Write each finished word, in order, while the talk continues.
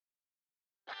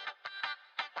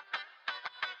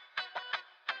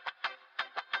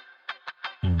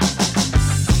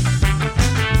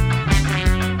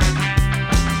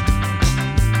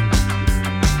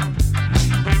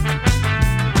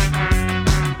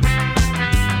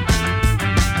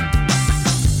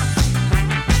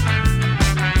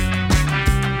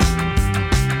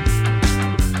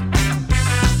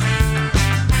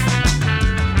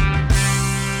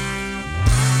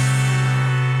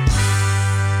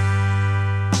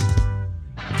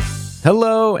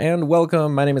Hello and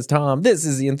welcome. My name is Tom. This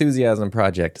is the Enthusiasm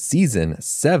Project, Season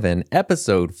 7,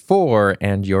 Episode 4,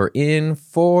 and you're in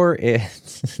for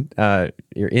it.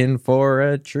 You're in for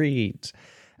a treat.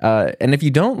 And if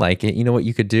you don't like it, you know what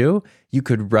you could do? You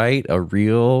could write a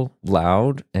real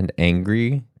loud and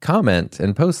angry comment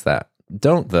and post that.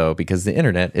 Don't, though, because the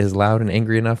internet is loud and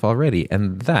angry enough already.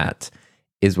 And that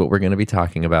is what we're going to be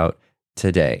talking about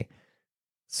today.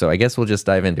 So I guess we'll just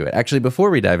dive into it. Actually, before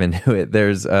we dive into it,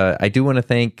 I do want to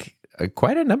thank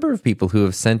quite a number of people who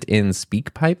have sent in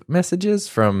SpeakPipe messages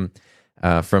from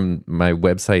my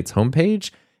website's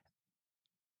homepage.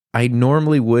 I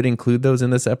normally would include those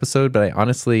in this episode, but I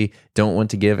honestly don't want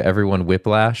to give everyone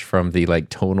whiplash from the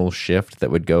tonal shift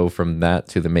that would go from that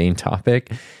to the main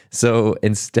topic. So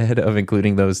instead of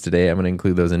including those today, I'm going to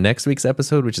include those in next week's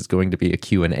episode, which is going to be a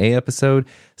Q&A episode.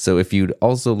 So if you'd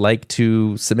also like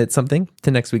to submit something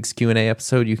to next week's Q&A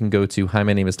episode, you can go to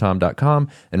himynameistom.com,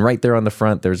 and right there on the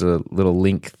front, there's a little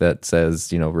link that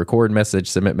says, record message,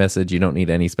 submit message. You don't need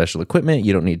any special equipment.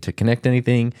 You don't need to connect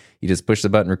anything. You just push the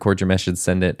button, record your message,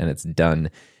 send it, and it's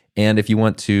done. And if you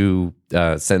want to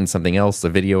send something else, a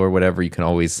video or whatever, you can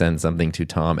always send something to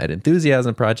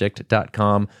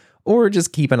tom@enthusiasmproject.com, or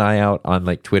just keep an eye out on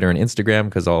Twitter and Instagram,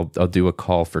 because I'll do a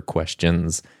call for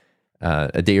questions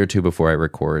a day or two before I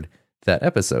record that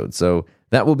episode. So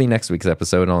that will be next week's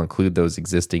episode, and I'll include those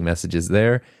existing messages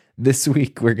there. This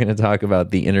week, we're going to talk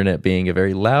about the internet being a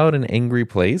very loud and angry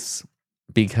place,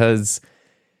 because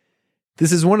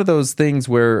this is one of those things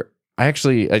where I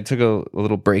took a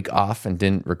little break off and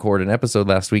didn't record an episode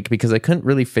last week because I couldn't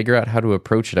really figure out how to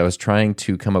approach it. I was trying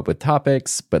to come up with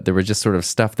topics, but there was just sort of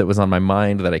stuff that was on my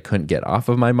mind that I couldn't get off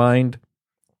of my mind.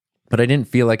 But I didn't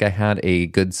feel like I had a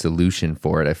good solution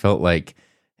for it. I felt like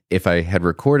if I had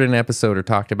recorded an episode or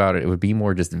talked about it, it would be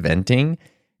more just venting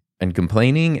and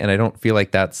complaining, and I don't feel like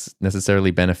that's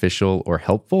necessarily beneficial or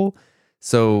helpful.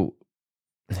 So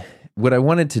what I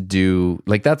wanted to do,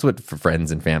 that's what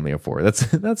friends and family are for.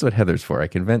 That's what Heather's for. I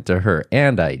can vent to her,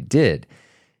 and I did.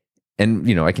 And,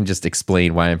 I can just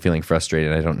explain why I'm feeling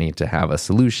frustrated. I don't need to have a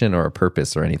solution or a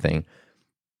purpose or anything.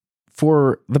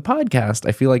 For the podcast,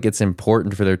 I feel like it's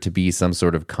important for there to be some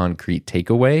sort of concrete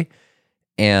takeaway,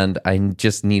 and I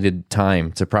just needed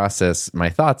time to process my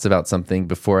thoughts about something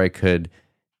before I could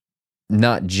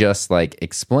not just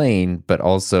explain, but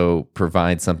also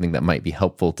provide something that might be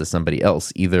helpful to somebody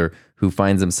else, either who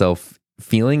finds himself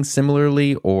feeling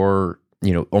similarly or,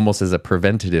 almost as a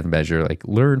preventative measure,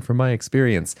 learn from my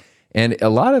experience. And a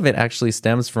lot of it actually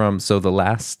stems from, the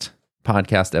last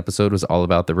podcast episode was all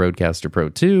about the Rodecaster Pro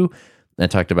 2. I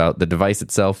talked about the device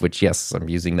itself, which, yes, I'm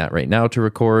using that right now to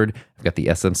record. I've got the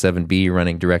SM7B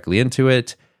running directly into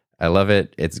it. I love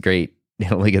it. It's great.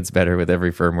 It only gets better with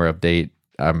every firmware update.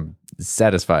 I'm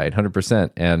satisfied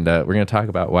 100%. And we're going to talk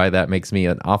about why that makes me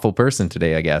an awful person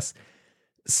today, I guess.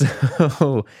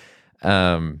 So,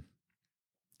 that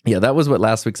was what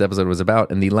last week's episode was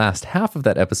about. And the last half of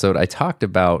that episode, I talked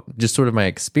about just sort of my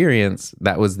experience.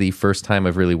 That was the first time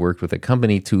I've really worked with a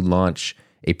company to launch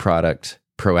a product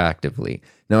proactively.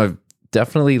 Now, I've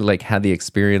definitely had the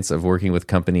experience of working with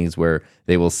companies where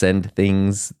they will send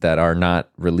things that are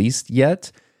not released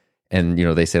yet. And,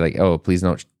 they say oh, please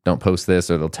don't post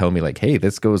this, or they'll tell me hey,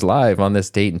 this goes live on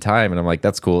this date and time. And I'm like,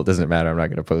 that's cool. It doesn't matter. I'm not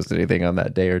going to post anything on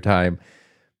that day or time.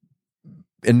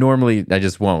 And normally I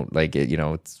just won't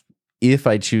it's, if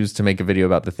I choose to make a video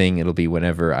about the thing, it'll be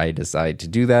whenever I decide to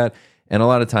do that. And a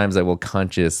lot of times I will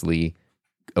consciously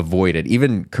avoid it.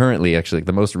 Even currently, actually,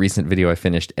 the most recent video I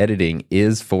finished editing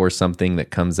is for something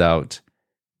that comes out.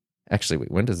 Actually,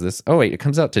 wait, when does this? Oh, wait, it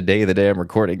comes out today, the day I'm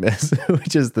recording this,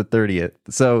 which is the 30th.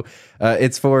 So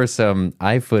it's for some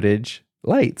iFootage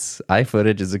lights.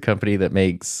 iFootage is a company that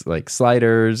makes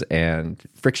sliders and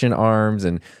friction arms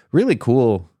and really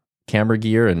cool camera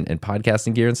gear and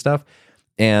podcasting gear and stuff.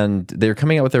 And they're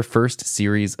coming out with their first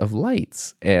series of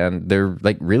lights, and they're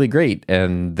really great.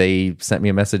 And they sent me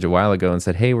a message a while ago and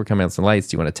said, hey, we're coming out with some lights.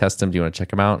 Do you want to test them? Do you want to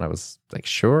check them out? And I was like,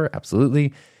 sure,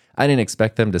 absolutely. I didn't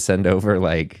expect them to send over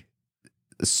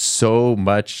so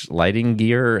much lighting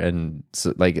gear, and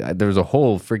so there was a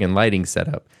whole friggin' lighting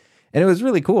setup, and it was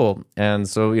really cool. And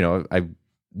so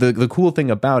the cool thing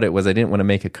about it was I didn't want to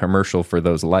make a commercial for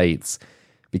those lights,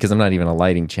 because I'm not even a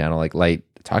lighting channel.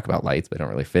 Talk about lights, but I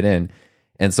don't really fit in.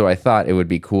 And so I thought it would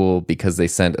be cool, because they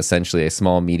sent essentially a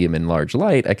small, medium, and large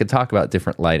light. I could talk about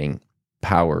different lighting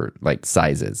power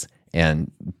sizes.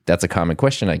 And that's a common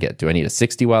question I get. Do I need a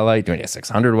 60-watt light? Do I need a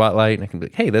 600-watt light? And I can be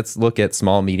hey, let's look at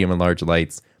small, medium, and large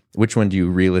lights. Which one do you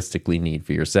realistically need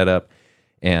for your setup?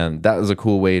 And that was a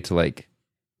cool way to it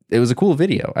was a cool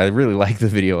video. I really liked the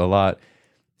video a lot.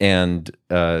 And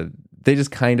they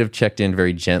just kind of checked in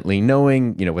very gently,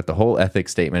 knowing, with the whole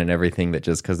ethics statement and everything, that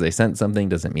just because they sent something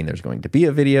doesn't mean there's going to be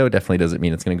a video. Definitely doesn't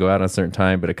mean it's going to go out on a certain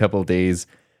time. But a couple of days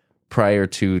prior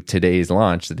to today's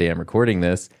launch, the day I'm recording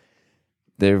this,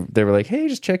 they were like, hey,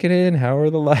 just checking in. How are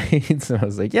the lights? And I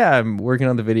was like, yeah, I'm working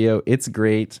on the video. It's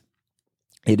great.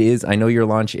 It is. I know your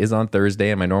launch is on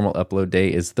Thursday and my normal upload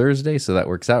day is Thursday. So that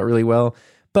works out really well.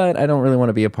 But I don't really want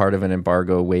to be a part of an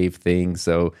embargo wave thing.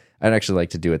 So I'd actually like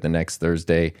to do it the next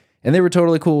Thursday. And they were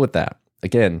totally cool with that.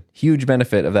 Again, huge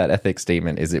benefit of that ethics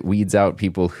statement is it weeds out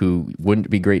people who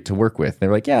wouldn't be great to work with.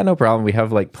 They're like, yeah, no problem. We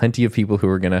have like plenty of people who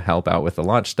are going to help out with the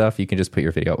launch stuff. You can just put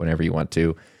your video out whenever you want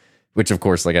to, which of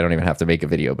course, like I don't even have to make a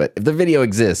video. But if the video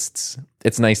exists,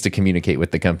 it's nice to communicate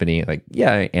with the company. Like,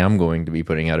 yeah, I am going to be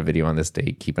putting out a video on this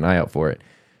date. Keep an eye out for it.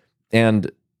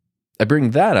 And I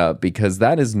bring that up because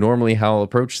that is normally how I'll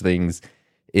approach things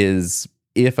is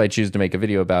if I choose to make a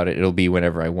video about it, it'll be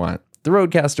whenever I want. The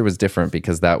Rodecaster was different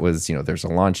because that was, there's a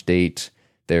launch date,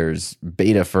 there's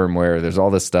beta firmware, there's all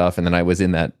this stuff. And then I was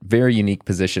in that very unique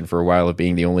position for a while of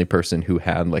being the only person who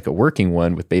had like a working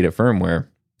one with beta firmware.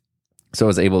 So I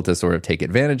was able to sort of take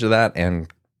advantage of that and,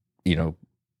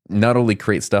 not only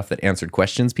create stuff that answered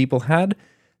questions people had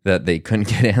that they couldn't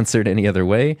get answered any other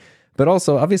way, but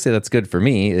also obviously that's good for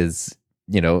me is,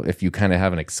 if you kind of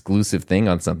have an exclusive thing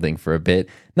on something for a bit,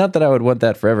 not that I would want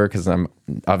that forever because I'm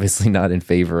obviously not in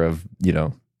favor of,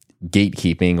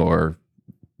 gatekeeping or,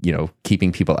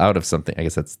 keeping people out of something. I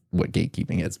guess that's what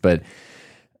gatekeeping is. But,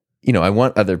 I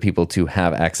want other people to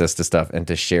have access to stuff and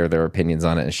to share their opinions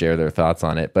on it and share their thoughts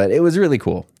on it. But it was really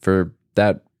cool for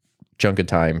that chunk of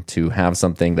time to have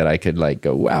something that I could like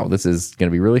go, wow, this is going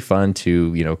to be really fun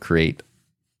to, create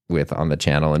with on the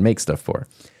channel and make stuff for.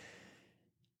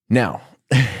 Now,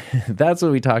 that's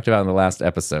what we talked about in the last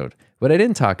episode. What I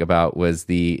didn't talk about was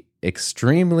the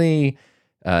extremely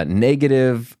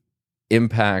negative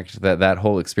impact that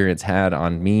whole experience had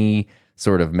on me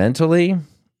sort of mentally.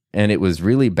 And it was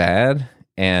really bad.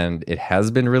 And it has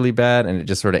been really bad. And it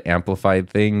just sort of amplified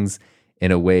things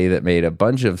in a way that made a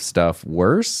bunch of stuff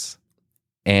worse.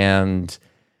 And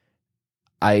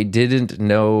I didn't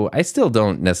know, I still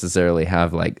don't necessarily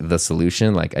have like the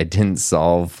solution. Like I didn't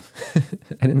solve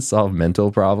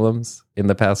mental problems in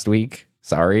the past week.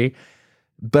 Sorry.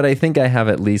 But I think I have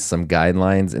at least some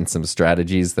guidelines and some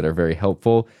strategies that are very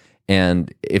helpful.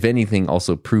 And if anything,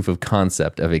 also proof of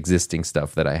concept of existing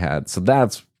stuff that I had. So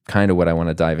that's kind of what I want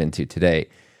to dive into today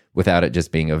without it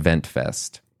just being event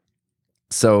fest.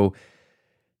 So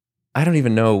I don't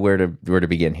even know where to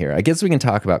begin here. I guess we can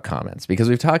talk about comments because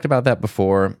we've talked about that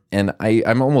before. And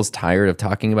I'm almost tired of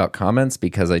talking about comments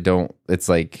because it's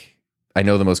like, I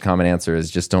know the most common answer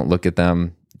is just don't look at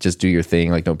them. Just do your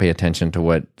thing. Like don't pay attention to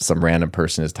what some random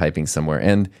person is typing somewhere.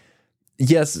 And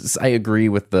yes, I agree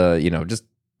with the, just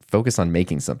focus on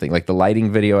making something. Like the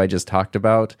lighting video I just talked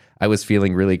about, I was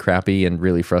feeling really crappy and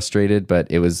really frustrated,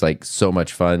 but it was like so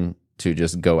much fun to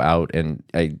just go out, and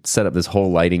I set up this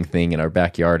whole lighting thing in our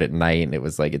backyard at night, and it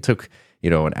was like it took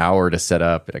an hour to set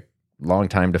up and a long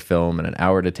time to film and an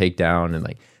hour to take down, and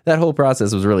like that whole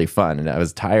process was really fun, and I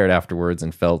was tired afterwards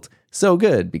and felt so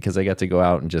good because I got to go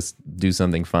out and just do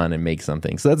something fun and make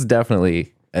something. So that's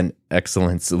definitely an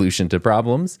excellent solution to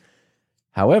problems.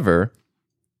 However,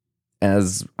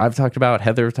 as I've talked about,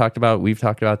 Heather talked about, we've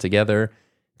talked about together,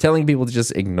 telling people to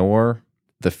just ignore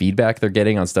the feedback they're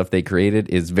getting on stuff they created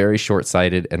is very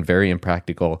short-sighted and very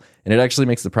impractical. And it actually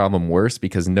makes the problem worse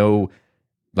because no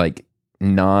like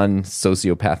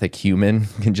non-sociopathic human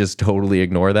can just totally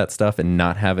ignore that stuff and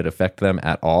not have it affect them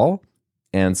at all.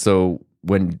 And so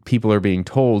when people are being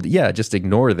told, yeah, just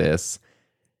ignore this,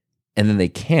 and then they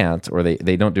can't, or they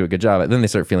don't do a good job, then they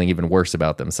start feeling even worse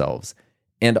about themselves.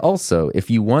 And also,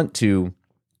 if you want to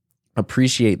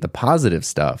appreciate the positive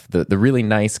stuff, the really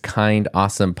nice, kind,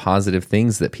 awesome, positive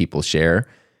things that people share,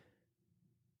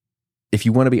 if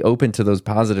you want to be open to those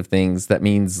positive things, that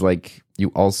means like you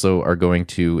also are going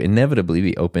to inevitably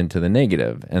be open to the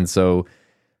negative. And so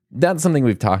that's something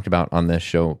we've talked about on this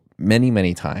show many,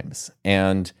 many times.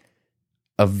 And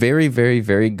a very, very,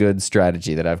 very good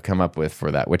strategy that I've come up with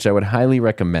for that, which I would highly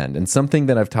recommend, and something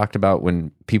that I've talked about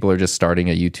when people are just starting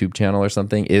a YouTube channel or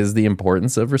something, is the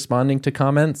importance of responding to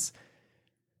comments.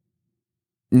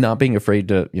 Not being afraid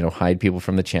to, hide people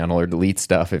from the channel or delete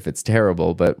stuff if it's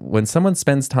terrible. But when someone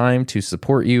spends time to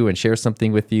support you and share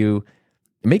something with you,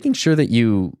 making sure that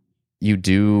you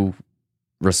do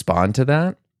respond to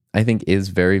that, I think is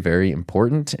very, very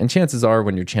important. And chances are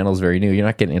when your channel is very new, you're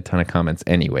not getting a ton of comments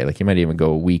anyway. Like you might even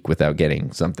go a week without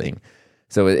getting something.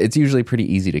 So it's usually pretty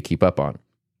easy to keep up on.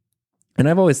 And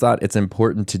I've always thought it's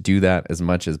important to do that as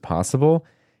much as possible.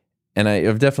 And I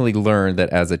have definitely learned that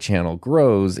as a channel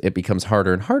grows, it becomes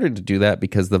harder and harder to do that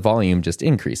because the volume just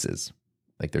increases.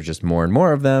 Like there's just more and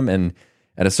more of them. And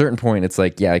at a certain point, it's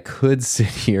like, yeah, I could sit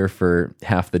here for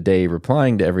half the day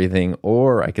replying to everything,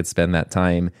 or I could spend that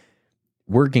time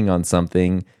working on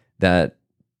something that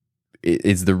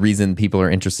is the reason people are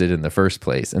interested in the first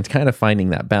place, and kind of finding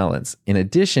that balance. In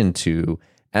addition to,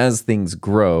 as things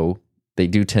grow, they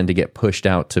do tend to get pushed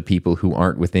out to people who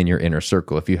aren't within your inner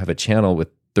circle. If you have a channel with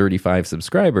 35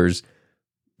 subscribers,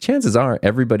 chances are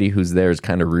everybody who's there is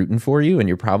kind of rooting for you, and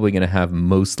you're probably going to have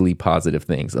mostly positive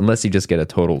things, unless you just get a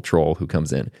total troll who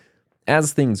comes in.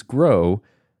 As things grow,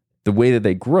 the way that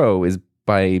they grow is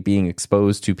by being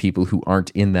exposed to people who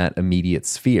aren't in that immediate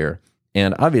sphere.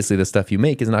 And obviously the stuff you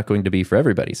make is not going to be for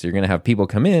everybody. So you're going to have people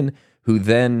come in who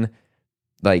then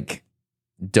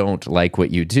don't like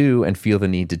what you do and feel the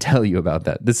need to tell you about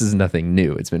that. This is nothing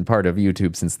new. It's been part of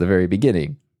YouTube since the very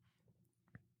beginning.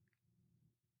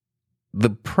 The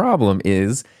problem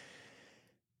is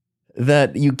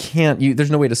that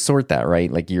there's no way to sort that,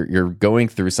 right? Like you're going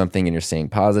through something and you're saying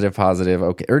positive,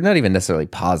 okay, or not even necessarily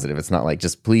positive. It's not like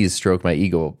just please stroke my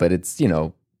ego, but it's,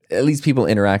 at least people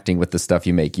interacting with the stuff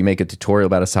you make. You make a tutorial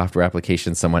about a software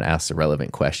application, someone asks a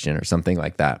relevant question or something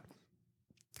like that.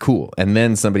 Cool. And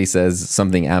then somebody says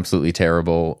something absolutely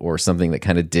terrible or something that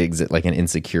kind of digs at like an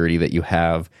insecurity that you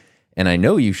have. And I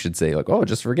know you should say like, oh,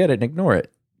 just forget it and ignore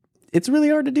it. It's really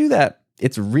hard to do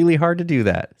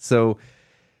that. So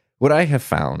what I have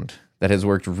found that has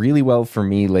worked really well for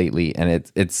me lately, and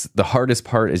it's the hardest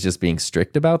part is just being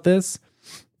strict about this,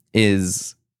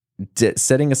 is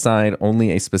setting aside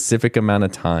only a specific amount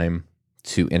of time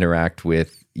to interact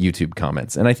with YouTube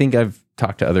comments. And I think I've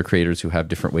talked to other creators who have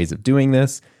different ways of doing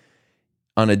this.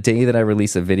 On a day that I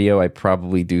release a video, I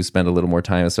probably do spend a little more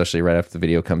time, especially right after the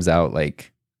video comes out,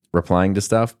 like replying to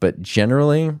stuff. But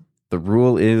generally, the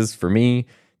rule is for me,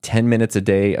 10 minutes a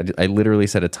day. I literally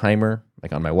set a timer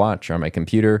like on my watch or on my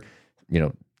computer,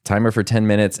 timer for 10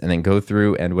 minutes, and then go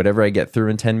through, and whatever I get through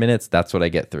in 10 minutes, that's what I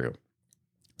get through.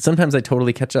 Sometimes I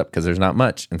totally catch up because there's not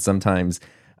much. And sometimes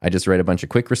I just write a bunch of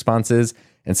quick responses.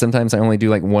 And sometimes I only do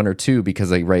like one or two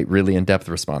because I write really in-depth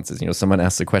responses. Someone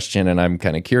asks a question and I'm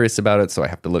kind of curious about it, so I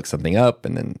have to look something up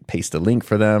and then paste a link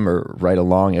for them or write a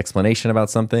long explanation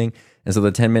about something. And so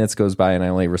the 10 minutes goes by and I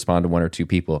only respond to one or two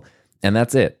people. And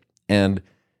that's it. And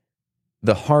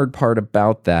the hard part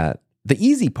about that, the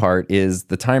easy part is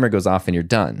the timer goes off and you're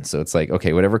done. So it's like,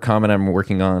 okay, whatever comment I'm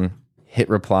working on, hit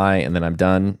reply, and then I'm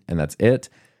done, and that's it.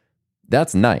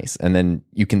 That's nice. And then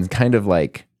you can kind of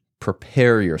like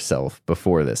prepare yourself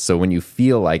before this. So when you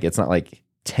feel like it's not like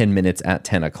 10 minutes at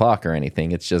 10 o'clock or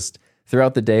anything, it's just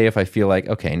throughout the day, if I feel like,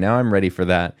 okay, now I'm ready for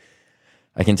that,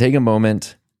 I can take a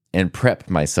moment and prep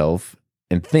myself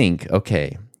and think,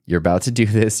 okay, you're about to do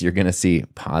this. You're going to see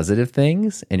positive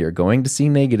things and you're going to see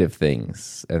negative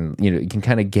things. And, you can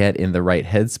kind of get in the right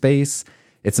headspace.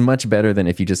 It's much better than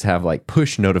if you just have like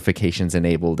push notifications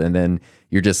enabled and then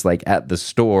you're just like at the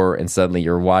store and suddenly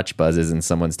your watch buzzes and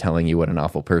someone's telling you what an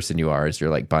awful person you are as you're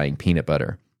like buying peanut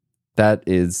butter. That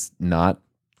is not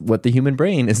what the human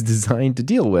brain is designed to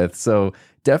deal with. So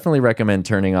definitely recommend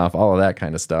turning off all of that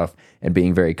kind of stuff and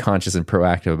being very conscious and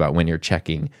proactive about when you're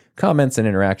checking comments and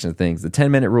interaction and things. The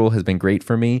 10-minute rule has been great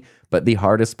for me, but the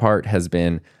hardest part has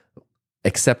been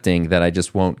accepting that I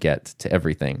just won't get to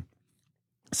everything.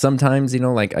 Sometimes,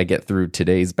 like I get through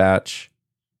today's batch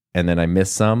and then I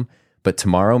miss some, but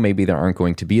tomorrow maybe there aren't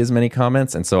going to be as many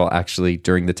comments. And so I'll actually,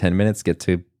 during the 10 minutes, get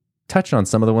to touch on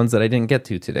some of the ones that I didn't get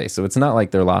to today. So it's not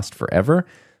like they're lost forever,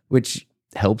 which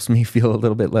helps me feel a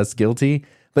little bit less guilty.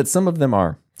 But some of them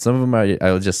are. Some of them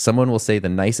are, someone will say the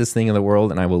nicest thing in the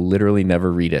world and I will literally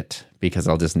never read it because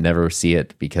I'll just never see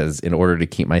it, because in order to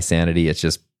keep my sanity, it's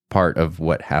just part of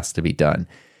what has to be done.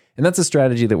 And that's a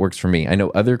strategy that works for me. I know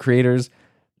other creators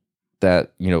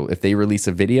that, if they release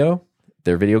a video,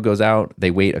 their video goes out,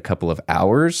 they wait a couple of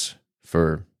hours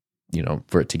for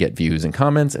it to get views and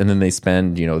comments. And then they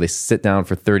spend, they sit down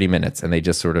for 30 minutes and they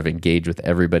just sort of engage with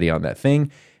everybody on that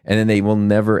thing. And then they will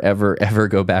never, ever, ever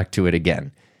go back to it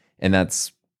again. And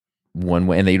that's one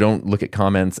way. And they don't look at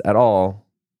comments at all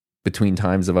between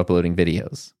times of uploading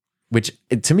videos, which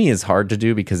to me is hard to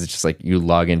do because it's just like you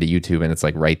log into YouTube and it's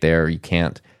like right there. You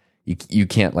can't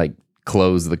like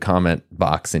close the comment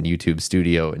box in YouTube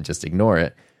Studio and just ignore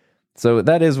it. So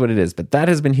that is what it is. But that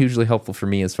has been hugely helpful for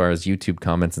me as far as YouTube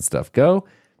comments and stuff go.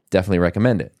 Definitely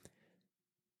recommend it.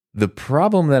 The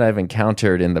problem that I've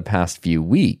encountered in the past few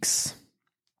weeks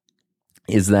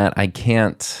is that I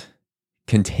can't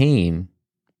contain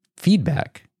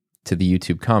feedback to the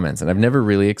YouTube comments. And I've never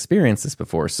really experienced this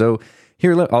before. So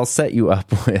here, I'll set you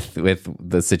up with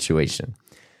the situation.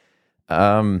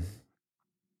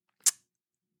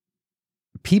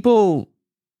 People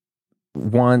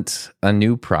want a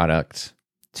new product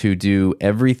to do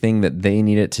everything that they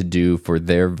need it to do for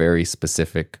their very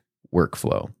specific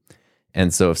workflow.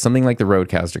 And so if something like the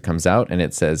Rodecaster comes out and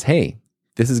it says, hey,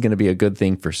 this is going to be a good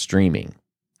thing for streaming,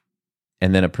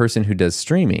 and then a person who does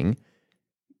streaming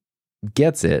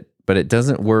gets it, but it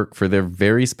doesn't work for their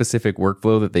very specific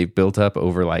workflow that they've built up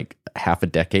over like half a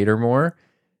decade or more,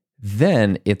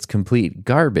 then it's complete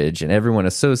garbage, and everyone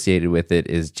associated with it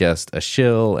is just a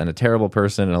shill and a terrible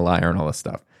person and a liar and all this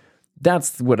stuff.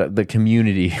 That's what the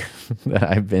community that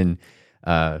I've been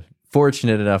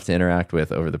fortunate enough to interact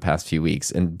with over the past few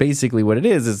weeks. And basically what it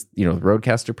is,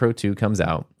 Rodecaster Pro 2 comes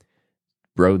out.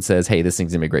 Rode says, hey, this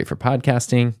thing's gonna be great for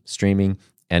podcasting, streaming,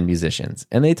 and musicians.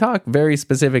 And they talk very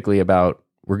specifically about,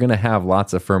 we're gonna have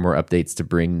lots of firmware updates to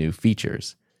bring new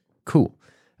features. Cool.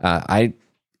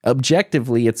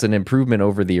 Objectively, it's an improvement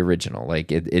over the original.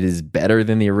 Like it is better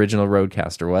than the original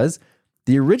Rodecaster was.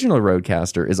 The original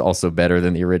Rodecaster is also better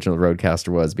than the original Rodecaster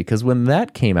was, because when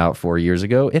that came out 4 years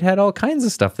ago, it had all kinds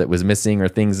of stuff that was missing, or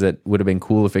things that would have been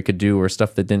cool if it could do, or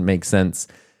stuff that didn't make sense.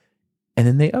 And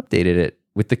then they updated it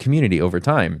with the community over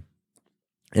time.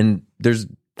 And that's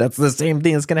the same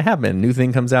thing that's going to happen. A new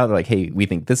thing comes out, they're like, hey, we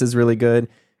think this is really good.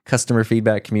 Customer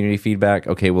feedback, community feedback.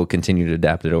 Okay, we'll continue to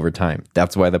adapt it over time.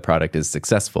 That's why the product is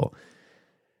successful.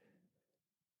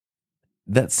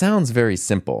 That sounds very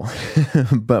simple,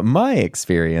 but my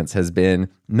experience has been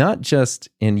not just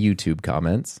in YouTube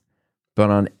comments, but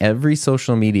on every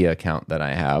social media account that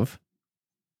I have.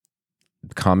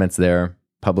 Comments there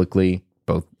publicly,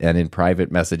 both and in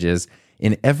private messages,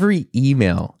 in every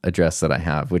email address that I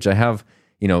have, which I have,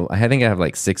 I think I have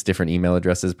like 6 different email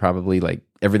addresses, probably, like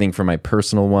everything from my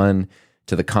personal one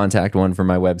to the contact one for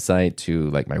my website, to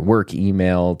like my work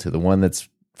email, to the one that's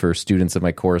for students of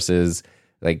my courses.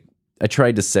 Like, I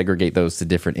tried to segregate those to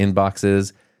different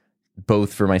inboxes,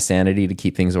 both for my sanity to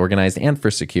keep things organized and for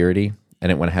security. I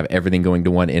didn't want to have everything going to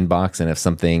one inbox, and if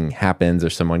something happens or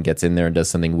someone gets in there and does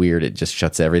something weird, it just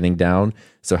shuts everything down.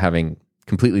 So having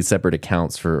completely separate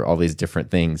accounts for all these different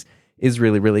things is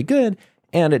really, really good.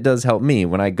 And it does help me.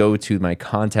 When I go to my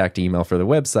contact email for the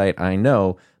website, I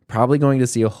know probably going to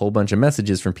see a whole bunch of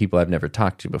messages from people I've never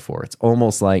talked to before. It's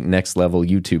almost like next level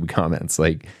YouTube comments.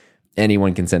 Like,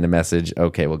 anyone can send a message.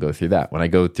 Okay, we'll go through that. When I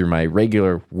go through my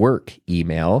regular work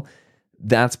email,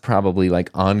 that's probably like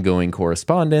ongoing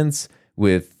correspondence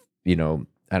with,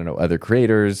 other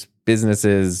creators,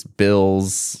 businesses,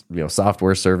 bills,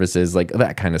 software services, like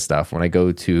that kind of stuff. When I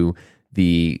go to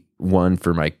the one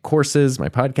for my courses, my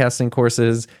podcasting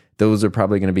courses, those are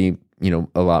probably going to be,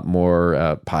 a lot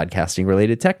more podcasting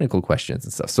related technical questions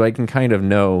and stuff. So I can kind of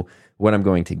know what I'm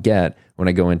going to get when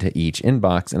I go into each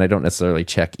inbox, and I don't necessarily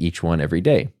check each one every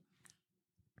day.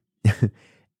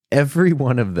 Every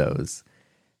one of those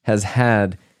has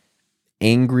had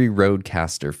angry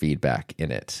Rodecaster feedback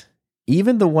in it.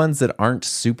 Even the ones that aren't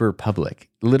super public.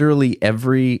 Literally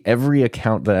every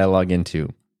account that I log into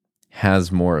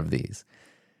has more of these.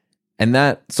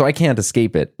 And so I can't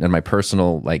escape it in my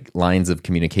personal lines of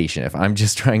communication. If I'm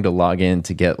just trying to log in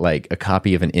to get a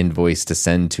copy of an invoice to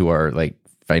send to our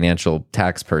financial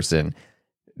tax person,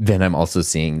 then I'm also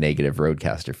seeing negative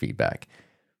Rodecaster feedback.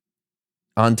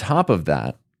 On top of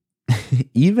that,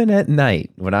 even at night,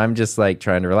 when I'm just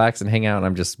trying to relax and hang out and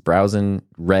I'm just browsing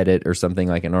Reddit or something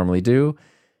like I normally do,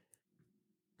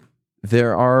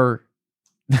 there's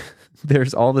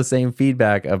all the same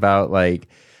feedback about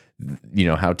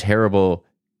how terrible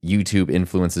YouTube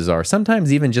influences are.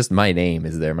 Sometimes even just my name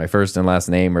is there. My first and last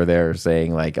name are there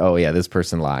saying oh yeah, this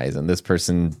person lies, and this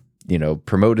person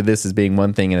promoted this as being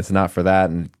one thing and it's not for that,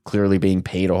 and clearly being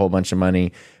paid a whole bunch of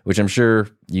money, which I'm sure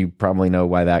you probably know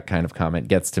why that kind of comment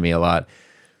gets to me a lot.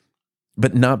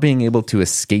 But not being able to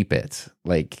escape it.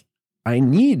 I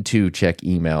need to check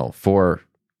email for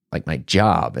my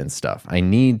job and stuff. I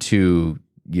need to,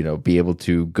 be able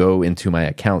to go into my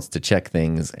accounts to check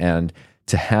things, and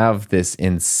to have this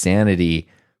insanity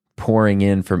pouring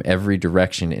in from every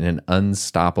direction in an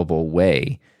unstoppable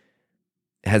way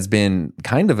has been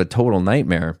kind of a total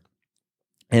nightmare.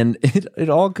 And it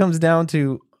all comes down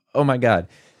to, oh my God,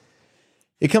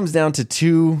 it comes down to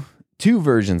two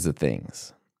versions of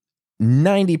things.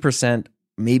 90%,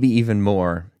 maybe even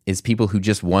more, is people who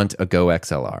just want a Go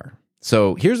XLR.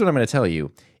 So here's what I'm going to tell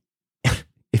you.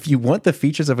 If you want the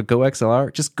features of a Go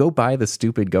XLR, just go buy the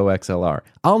stupid Go XLR.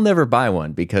 I'll never buy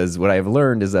one, because what I've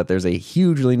learned is that there's a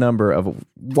hugely number of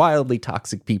wildly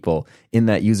toxic people in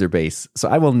that user base. So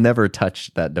I will never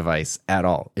touch that device at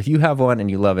all. If you have one and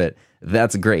you love it,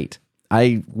 that's great.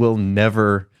 I will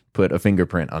never put a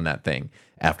fingerprint on that thing.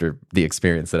 after the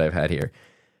experience that I've had here.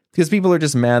 Because people are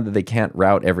just mad that they can't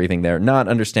route everything there, not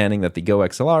understanding that the Go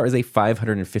XLR is a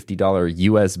 $550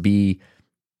 USB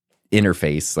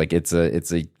interface. Like it's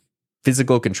a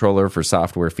physical controller for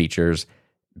software features.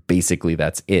 Basically,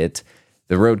 that's it.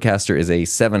 The Rodecaster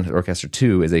Rodecaster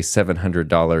 2 is a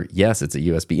 $700. Yes, it's a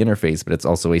USB interface, but it's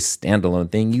also a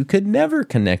standalone thing. You could never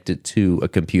connect it to a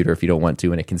computer if you don't want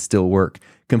to, and it can still work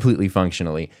completely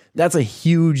functionally. That's a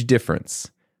huge difference.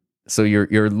 So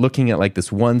you're looking at like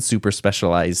this one super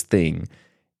specialized thing,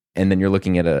 and then you're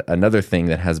looking at another thing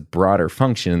that has broader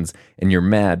functions, and you're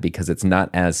mad because it's not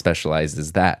as specialized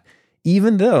as that.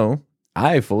 Even though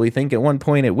I fully think at one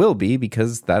point it will be,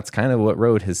 because that's kind of what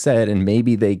Rode has said, and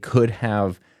maybe they could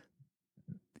have,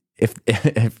 if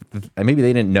maybe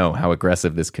they didn't know how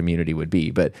aggressive this community would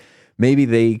be, but maybe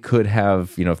they could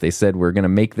have, if they said we're going to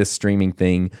make this streaming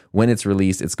thing, when it's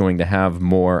released, it's going to have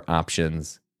more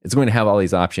options. It's going to have all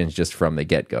these options just from the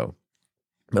get-go.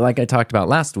 But like I talked about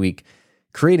last week,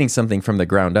 creating something from the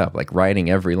ground up, like writing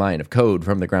every line of code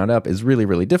from the ground up, is really,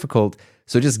 really difficult.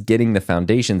 So just getting the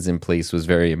foundations in place was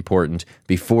very important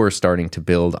before starting to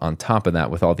build on top of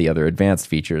that with all the other advanced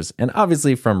features. And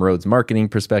obviously from Rode's marketing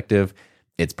perspective,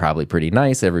 it's probably pretty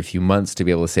nice every few months to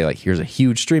be able to say, like, here's a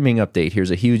huge streaming update,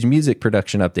 here's a huge music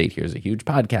production update, here's a huge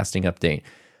podcasting update.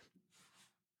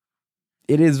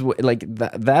 It is like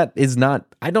that is not,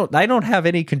 I don't have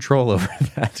any control over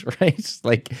that, right?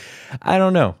 Like, I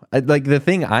don't know. Like, the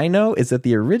thing I know is that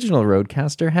the original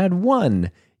Rodecaster had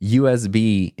one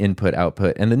USB input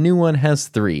output, and the new one has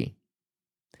 3.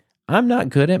 I'm not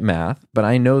good at math, but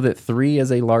I know that 3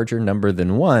 is a larger number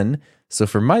than 1. So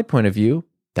from my point of view,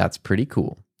 that's pretty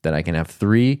cool that I can have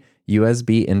 3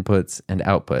 USB inputs and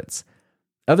outputs.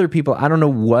 Other people, I don't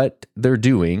know what they're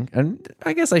doing, and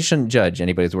I guess I shouldn't judge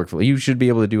anybody's workflow. You should be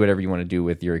able to do whatever you want to do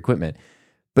with your equipment.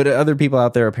 But other people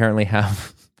out there apparently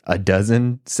have a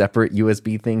dozen separate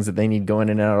USB things that they need going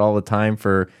in and out all the time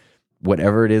for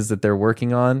whatever it is that they're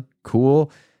working on.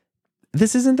 Cool.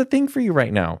 This isn't the thing for you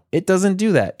right now. It doesn't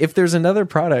do that. If there's another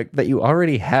product that you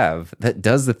already have that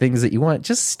does the things that you want,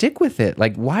 just stick with it.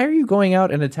 Like, why are you going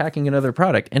out and attacking another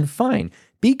product? And fine,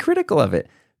 be critical of it.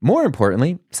 More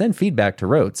importantly, send feedback to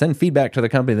Rode. Send feedback to the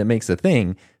company that makes the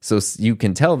thing, so you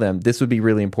can tell them this would be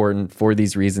really important for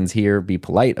these reasons here. Be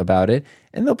polite about it,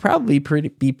 and they'll probably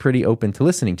be pretty open to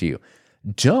listening to you.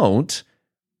 Don't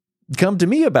come to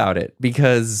me about it,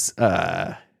 because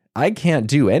I can't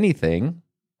do anything.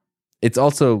 It's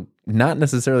also not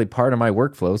necessarily part of my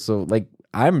workflow. So like,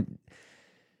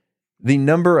 the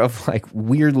number of like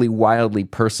weirdly, wildly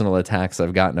personal attacks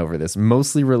I've gotten over this,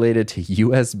 mostly related to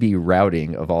USB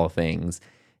routing of all things,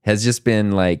 has just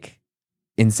been like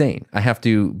insane. I have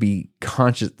to be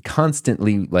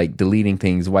constantly like deleting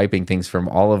things, wiping things from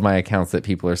all of my accounts that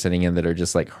people are sending in that are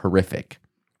just like horrific.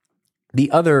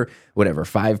 The other,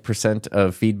 5%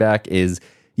 of feedback is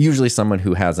usually someone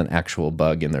who has an actual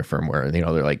bug in their firmware.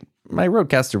 They're like, my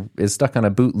Rodecaster is stuck on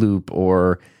a boot loop,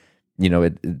 or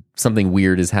something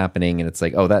weird is happening, and it's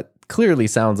like, oh, that clearly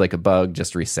sounds like a bug,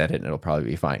 just reset it and it'll probably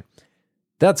be fine.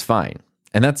 That's fine.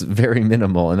 And that's very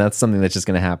minimal, and that's something that's just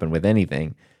going to happen with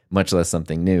anything, much less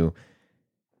something new.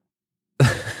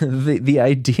 The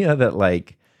idea that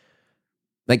like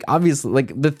obviously,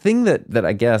 like, the thing that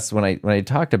I guess when I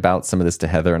talked about some of this to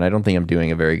Heather, and I don't think I'm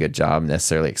doing a very good job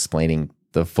necessarily explaining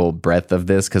the full breadth of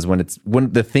this, because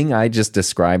when the thing I just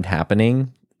described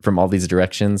happening from all these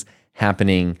directions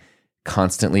happening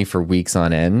constantly for weeks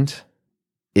on end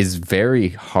is very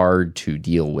hard to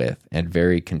deal with and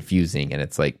very confusing. And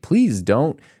it's like, please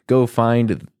don't go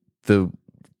find the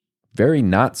very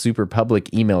not super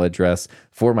public email address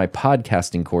for my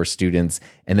podcasting course students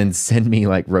and then send me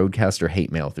like Rodecaster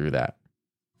hate mail through that.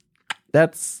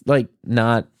 That's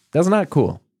not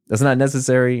cool. That's not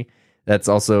necessary. That's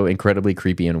also incredibly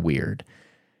creepy and weird.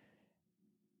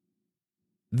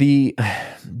 The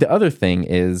other thing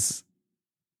is,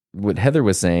 what Heather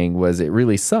was saying was, it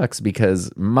really sucks because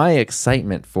my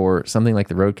excitement for something like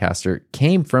the Rodecaster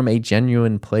came from a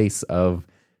genuine place of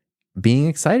being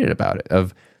excited about it,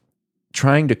 of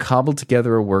trying to cobble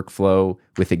together a workflow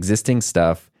with existing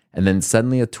stuff, and then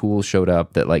suddenly a tool showed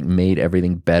up that like made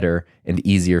everything better and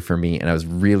easier for me, and I was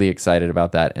really excited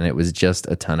about that, and it was just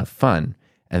a ton of fun,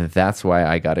 and that's why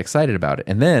I got excited about it.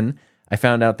 And then I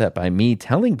found out that by me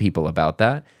telling people about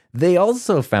that, they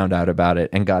also found out about it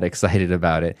and got excited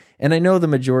about it. And I know the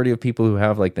majority of people who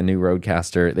have like the new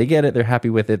Rodecaster, they get it, they're happy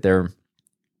with it, they're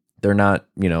not,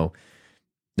 they're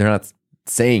not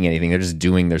saying anything, they're just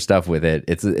doing their stuff with it.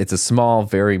 It's a small,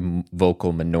 very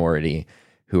vocal minority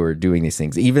who are doing these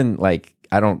things. Even like,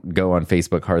 I don't go on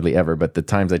Facebook hardly ever, but the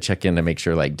times I check in to make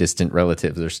sure like distant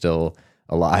relatives are still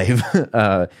alive.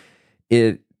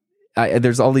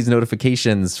 There's all these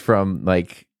notifications from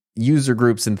like user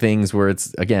groups and things where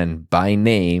it's, again, by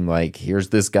name, like, here's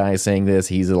this guy saying this,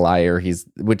 he's a liar,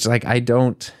 which like,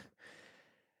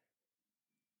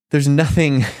 there's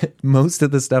nothing, most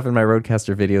of the stuff in my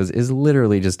Rodecaster videos is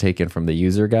literally just taken from the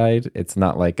user guide. It's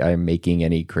not like I'm making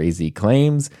any crazy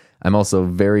claims. I'm also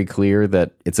very clear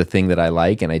that it's a thing that I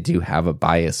like, and I do have a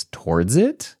bias towards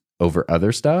it over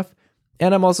other stuff.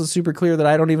 And I'm also super clear that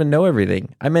I don't even know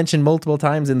everything. I mentioned multiple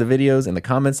times in the videos, in the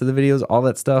comments of the videos, all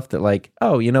that stuff that like,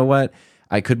 oh, you know what?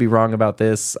 I could be wrong about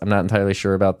this. I'm not entirely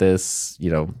sure about this.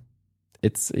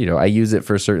 It's, I use it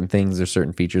for certain things or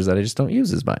certain features that I just don't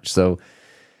use as much. So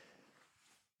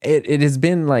it has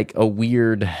been like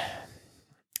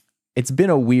it's been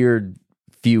a weird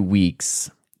few weeks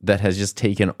that has just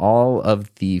taken all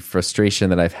of the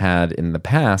frustration that I've had in the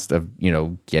past of,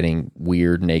 getting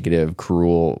weird, negative,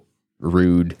 cruel,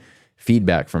 rude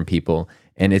feedback from people,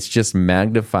 and it's just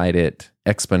magnified it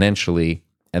exponentially,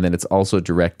 and then it's also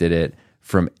directed it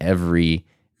from every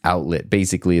outlet.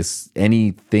 Basically, it's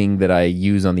anything that I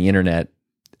use on the internet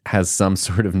has some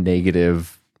sort of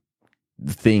negative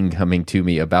thing coming to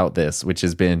me about this, which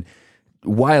has been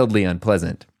wildly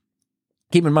unpleasant.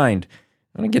 Keep in mind,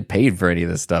 I don't get paid for any of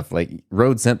this stuff. Like,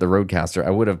 Rode sent the Rodecaster.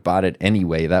 I would have bought it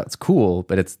anyway. That's cool,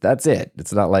 but that's it.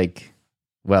 It's not like,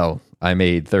 well, I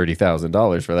made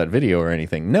 $30,000 for that video or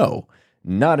anything. No,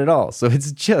 not at all. So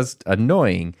it's just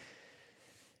annoying.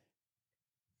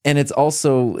 And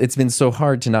it's been so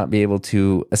hard to not be able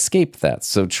to escape that.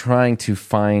 So trying to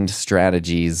find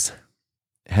strategies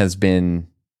has been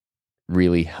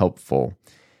really helpful.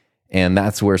 And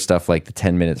that's where stuff like the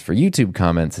 10 minutes for YouTube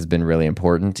comments has been really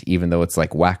important, even though it's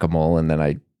like whack-a-mole and then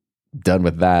I'm done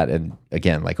with that. And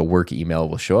again, like a work email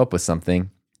will show up with something.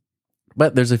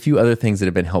 But there's a few other things that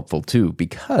have been helpful too,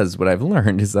 because what I've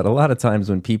learned is that a lot of times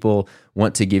when people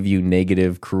want to give you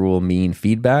negative, cruel, mean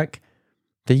feedback,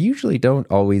 they usually don't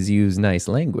always use nice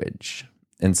language.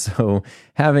 And so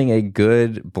having a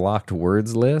good blocked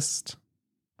words list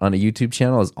on a YouTube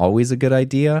channel is always a good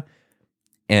idea,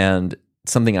 and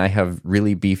something I have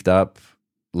really beefed up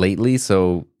lately.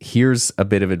 So here's a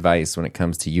bit of advice when it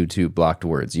comes to YouTube blocked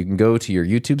words. You can go to your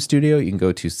YouTube studio, you can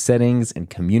go to settings and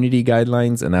community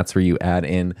guidelines, and that's where you add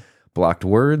in blocked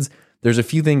words. There's a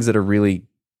few things that are really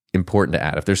important to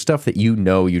add. If there's stuff that you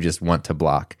just want to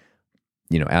block,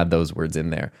 add those words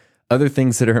in there. Other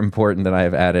things that are important that I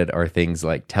have added are things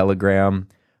like Telegram,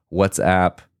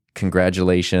 WhatsApp,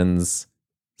 congratulations,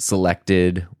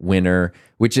 selected, winner,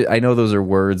 which I know those are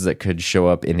words that could show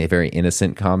up in a very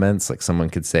innocent comments. Like someone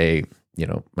could say,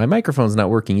 my microphone's not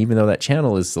working, even though that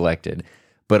channel is selected.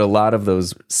 But a lot of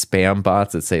those spam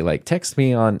bots that say like, text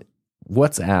me on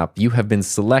WhatsApp, you have been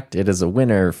selected as a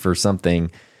winner for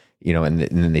something, and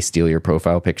then they steal your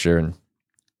profile picture, and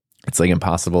it's like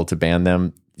impossible to ban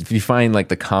them. If you find like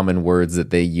the common words that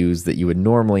they use that you would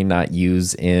normally not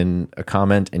use in a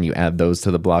comment, and you add those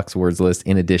to the blocked words list,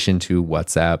 in addition to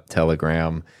WhatsApp,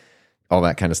 Telegram, all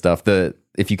that kind of stuff.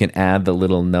 If you can add the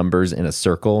little numbers in a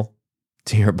circle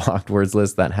to your blocked words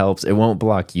list, that helps. It won't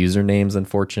block usernames,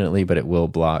 unfortunately, but it will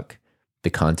block the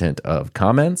content of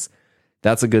comments.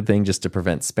 That's a good thing just to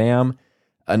prevent spam.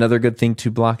 Another good thing to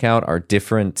block out are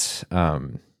different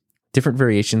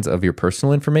variations of your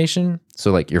personal information.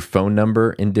 So like your phone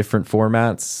number in different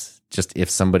formats, just if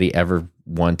somebody ever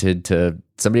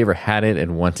had it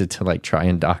and wanted to like try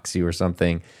and dox you or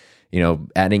something,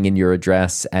 adding in your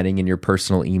address, adding in your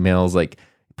personal emails, like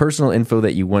personal info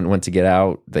that you wouldn't want to get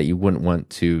out, that you wouldn't want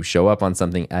to show up on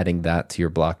something, adding that to your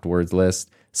blocked words list,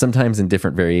 sometimes in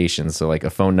different variations. So like a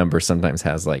phone number sometimes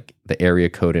has like the area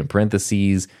code in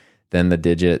parentheses, then the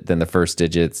digit, then the first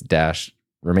digits dash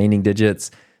remaining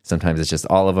digits. Sometimes it's just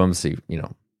all of them. So,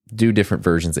 do different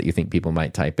versions that you think people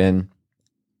might type in,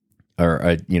 or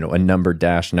a number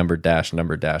dash, number dash,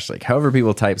 number dash, like however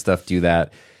people type stuff, do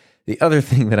that. The other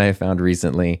thing that I found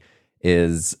recently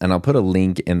is, and I'll put a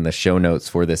link in the show notes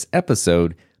for this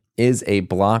episode, is a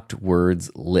blocked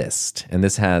words list. And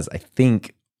this has, I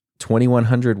think,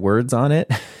 2,100 words on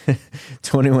it,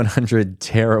 2,100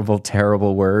 terrible,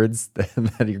 terrible words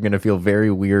that you're going to feel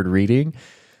very weird reading.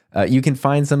 You can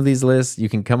find some of these lists. You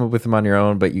can come up with them on your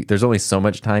own, but there's only so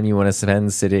much time you want to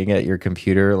spend sitting at your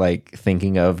computer, like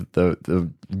thinking of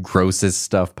the grossest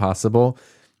stuff possible.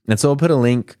 And so I'll put a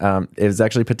link. It was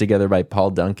actually put together by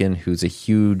Paul Duncan, who's a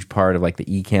huge part of like the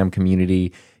Ecamm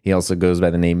community. He also goes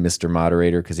by the name Mr.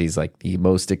 Moderator because he's like the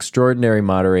most extraordinary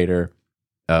moderator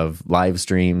of live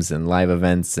streams and live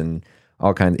events and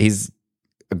all kinds. He's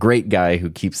a great guy who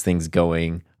keeps things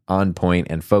going on point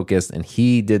and focused, and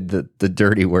he did the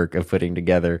dirty work of putting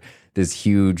together this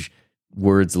huge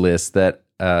words list that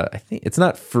I think it's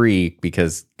not free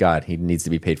because God, he needs to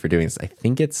be paid for doing this. I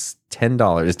think it's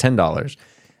 $10. It's $10.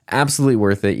 Absolutely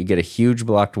worth it. You get a huge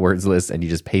blocked words list and you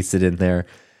just paste it in there.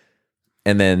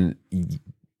 And then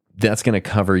that's going to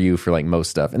cover you for like most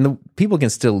stuff. And the people can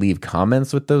still leave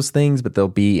comments with those things, but they'll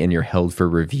be in your held for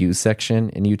review section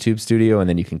in YouTube Studio. And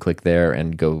then you can click there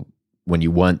and go when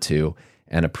you want to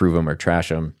and approve them or trash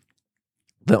them.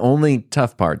 The only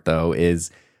tough part though is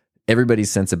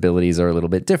everybody's sensibilities are a little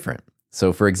bit different.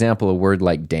 So for example, a word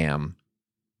like damn,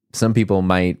 some people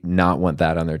might not want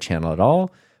that on their channel at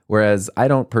all. Whereas I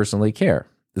don't personally care,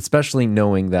 especially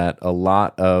knowing that a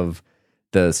lot of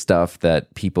the stuff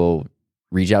that people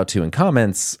reach out to in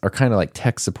comments are kind of like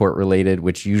tech support related,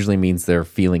 which usually means they're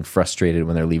feeling frustrated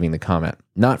when they're leaving the comment.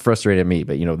 Not frustrated at me,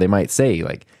 but they might say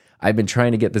like, I've been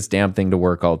trying to get this damn thing to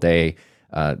work all day.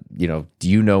 Do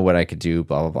you know what I could do?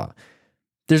 Blah, blah, blah.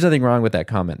 There's nothing wrong with that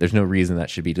comment. There's no reason that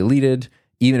should be deleted.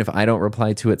 Even if I don't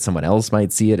reply to it, someone else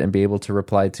might see it and be able to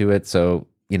reply to it. So,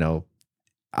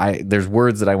 there's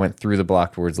words that I went through the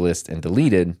blocked words list and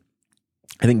deleted.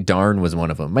 I think darn was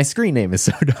one of them. My screen name is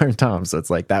so darn Tom, so it's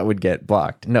like that would get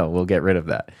blocked. No, we'll get rid of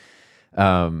that.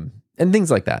 And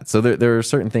things like that. So there are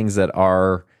certain things that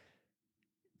are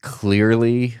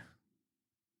clearly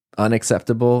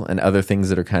unacceptable and other things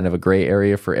that are kind of a gray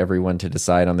area for everyone to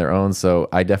decide on their own. So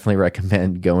I definitely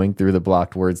recommend going through the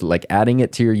blocked words, like adding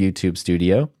it to your YouTube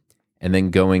Studio and then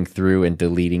going through and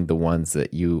deleting the ones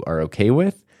that you are okay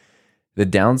with. The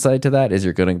downside to that is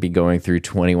you're going to be going through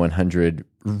 2,100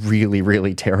 really,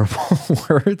 really terrible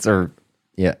words, or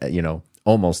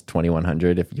almost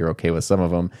 2,100 if you're okay with some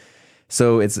of them.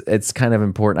 So it's kind of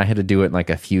important. I had to do it in like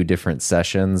a few different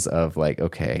sessions of like,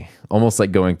 okay, almost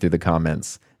like going through the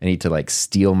comments. I need to like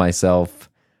steel myself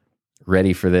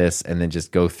ready for this and then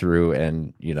just go through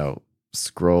and,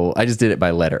 scroll. I just did it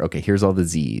by letter. Okay, here's all the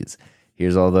Z's.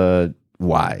 Here's all the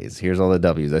Y's. Here's all the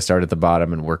W's. I started at the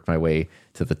bottom and worked my way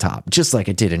to the top, just like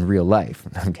I did in real life.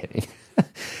 I'm kidding.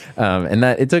 And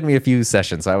that it took me a few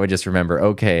sessions. So I would just remember,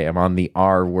 okay, I'm on the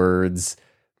R words.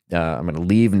 I'm going to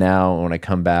leave now. When I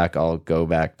come back, I'll go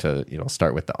back to,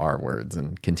 start with the R words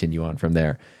and continue on from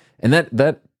there. And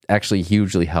that actually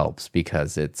hugely helps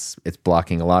because it's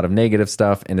blocking a lot of negative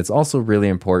stuff. And it's also really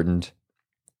important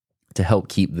to help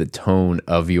keep the tone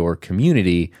of your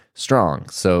community strong.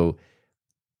 So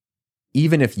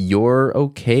even if you're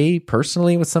okay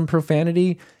personally with some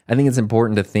profanity, I think it's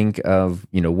important to think of,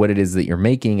 what it is that you're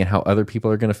making and how other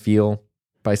people are going to feel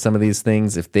by some of these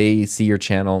things. If they see your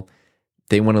channel,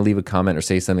 they want to leave a comment or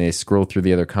say something, they scroll through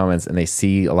the other comments and they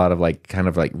see a lot of like kind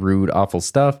of like rude, awful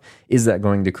stuff. Is that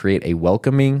going to create a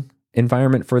welcoming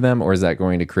environment for them? Or is that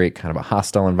going to create kind of a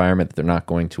hostile environment that they're not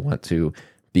going to want to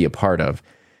be a part of?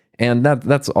 And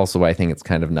that's also why I think it's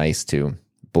kind of nice to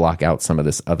block out some of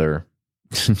this other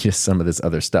just some of this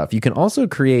other stuff. You can also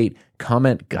create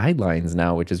comment guidelines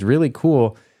now, which is really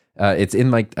cool. It's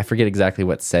in like, I forget exactly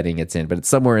what setting it's in, but it's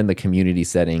somewhere in the community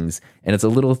settings. And it's a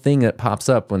little thing that pops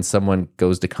up when someone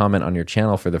goes to comment on your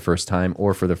channel for the first time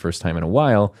or for the first time in a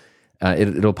while.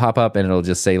 It'll pop up and it'll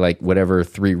just say like whatever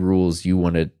 3 rules you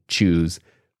want to choose.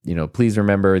 Please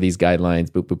remember these guidelines,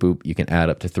 boop, boop, boop. You can add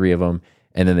up to 3 of them.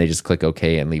 And then they just click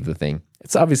OK and leave the thing.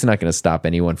 It's obviously not going to stop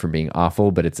anyone from being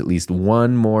awful, but it's at least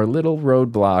one more little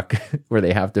roadblock where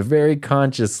they have to very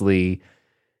consciously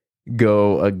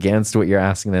go against what you're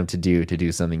asking them to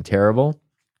do something terrible.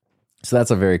 So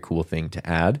that's a very cool thing to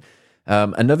add.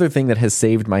 Another thing that has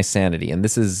saved my sanity, and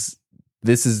this is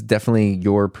definitely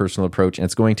your personal approach, and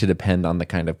it's going to depend on the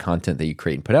kind of content that you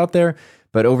create and put out there.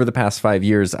 But over the past 5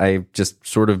 years, I've just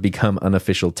sort of become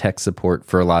unofficial tech support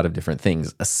for a lot of different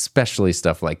things, especially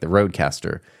stuff like the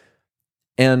Rodecaster.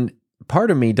 And part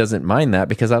of me doesn't mind that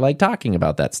because I like talking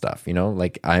about that stuff,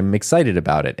 like I'm excited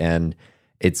about it and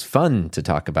it's fun to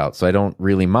talk about. So I don't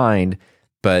really mind.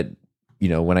 But,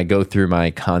 when I go through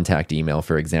my contact email,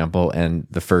 for example, and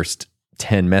the first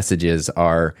 10 messages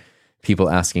are people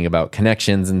asking about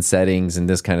connections and settings and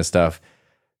this kind of stuff,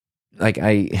 like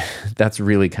that's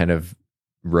really kind of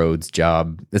Rode's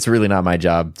job. It's really not my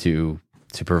job to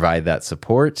provide that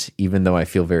support, even though I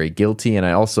feel very guilty. And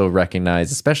I also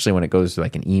recognize, especially when it goes to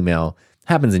like an email,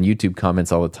 happens in YouTube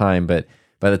comments all the time, but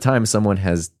by the time someone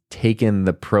has taken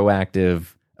the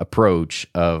proactive approach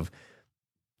of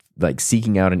like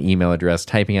seeking out an email address,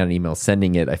 typing out an email,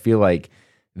 sending it, I feel like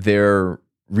they're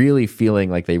really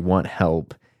feeling like they want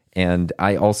help. And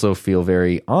I also feel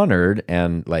very honored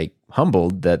and like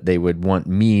humbled that they would want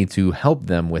me to help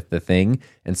them with the thing.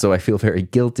 And so I feel very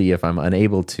guilty if I'm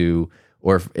unable to,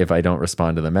 or if I don't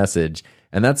respond to the message.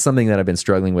 And that's something that I've been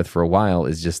struggling with for a while,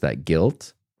 is just that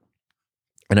guilt.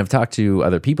 And I've talked to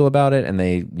other people about it, and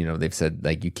they've said,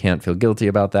 like, you can't feel guilty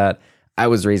about that. I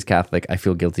was raised Catholic. I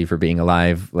feel guilty for being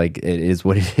alive. Like, it is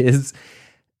what it is.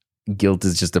 Guilt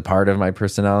is just a part of my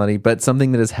personality. But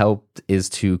something that has helped is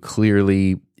to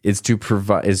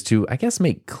I guess,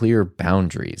 make clear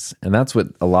boundaries. And that's what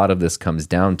a lot of this comes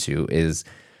down to, is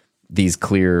these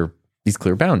clear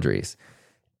boundaries.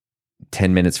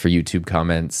 10 minutes for YouTube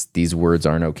comments. These words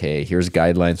aren't okay. Here's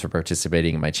guidelines for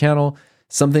participating in my channel.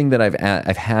 Something that I've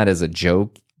had as a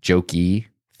jokey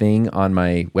thing on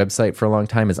my website for a long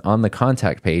time is on the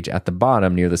contact page at the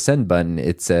bottom near the send button.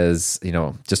 It says,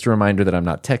 just a reminder that I'm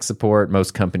not tech support.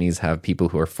 Most companies have people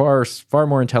who are far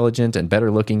more intelligent and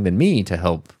better looking than me to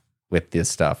help with this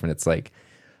stuff. And it's like,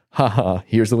 haha,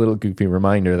 here's a little goofy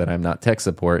reminder that I'm not tech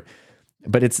support.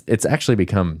 But it's actually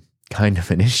become kind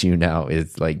of an issue now,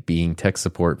 is like being tech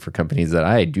support for companies that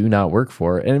I do not work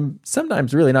for, and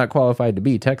sometimes really not qualified to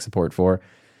be tech support for.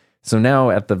 So now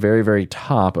at the very, very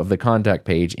top of the contact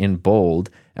page in bold,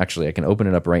 actually I can open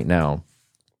it up right now,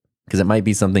 because it might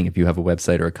be something, if you have a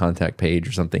website or a contact page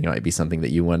or something, it might be something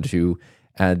that you want to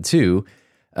add to.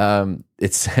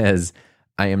 It says,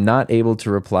 I am not able to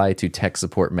reply to tech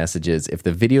support messages. If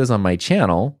the videos on my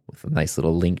channel, with a nice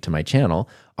little link to my channel,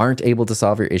 aren't able to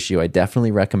solve your issue, I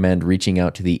definitely recommend reaching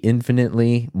out to the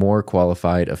infinitely more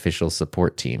qualified official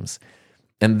support teams.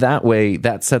 And that way,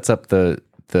 that sets up the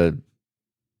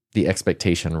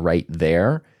expectation right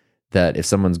there, that if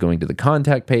someone's going to the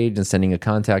contact page and sending a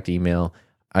contact email,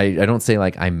 I don't say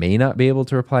like, I may not be able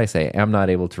to reply, I say I'm not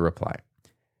able to reply.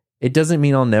 It doesn't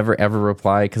mean I'll never ever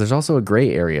reply, because there's also a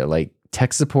gray area. Like,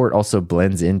 tech support also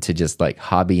blends into just like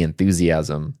hobby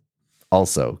enthusiasm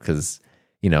also, because,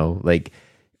 like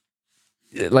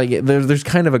there's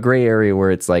kind of a gray area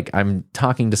where it's like, I'm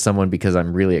talking to someone because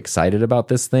I'm really excited about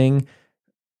this thing,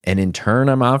 and in turn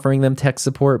I'm offering them tech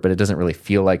support, but it doesn't really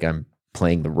feel like I'm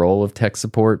playing the role of tech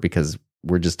support because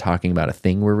we're just talking about a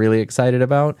thing we're really excited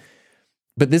about.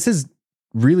 But this has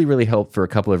really, really helped for a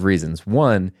couple of reasons.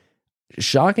 One,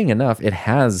 shocking enough, it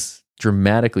has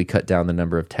dramatically cut down the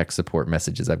number of tech support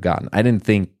messages I've gotten. I kind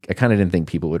of didn't think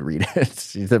people would read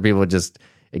it. That people would just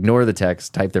ignore the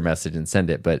text, type their message, and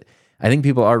send it. But I think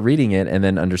people are reading it and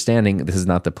then understanding this is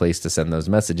not the place to send those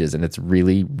messages. And it's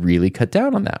really, really cut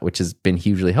down on that, which has been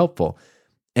hugely helpful.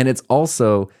 And it's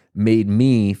also made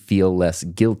me feel less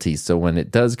guilty. So when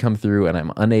it does come through and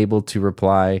I'm unable to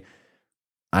reply,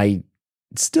 I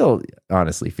still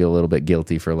honestly feel a little bit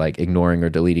guilty for like ignoring or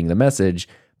deleting the message.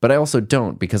 But I also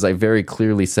don't, because I very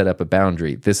clearly set up a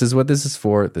boundary. This is what this is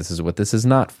for. This is what this is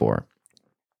not for.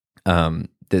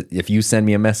 If you send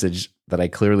me a message that I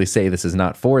clearly say this is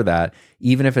not for that,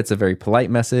 even if it's a very polite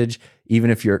message,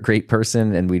 even if you're a great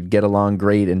person and we'd get along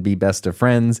great and be best of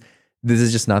friends, this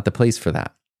is just not the place for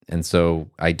that. And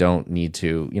so I don't need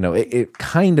to, it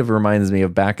kind of reminds me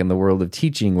of back in the world of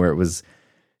teaching, where it was,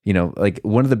 like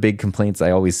one of the big complaints I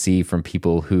always see from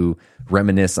people who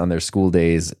reminisce on their school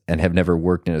days and have never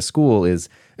worked in a school is,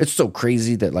 it's so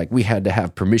crazy that like we had to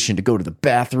have permission to go to the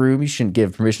bathroom. You shouldn't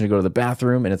give permission to go to the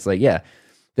bathroom. And it's like, yeah,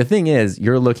 the thing is,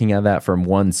 you're looking at that from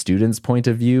one student's point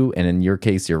of view. And in your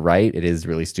case, you're right. It is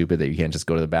really stupid that you can't just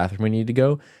go to the bathroom when you need to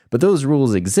go. But those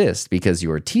rules exist because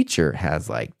your teacher has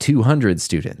like 200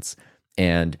 students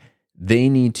and they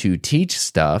need to teach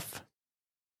stuff.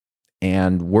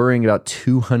 And worrying about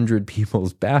 200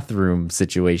 people's bathroom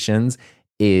situations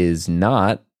is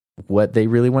not what they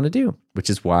really want to do, which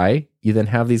is why you then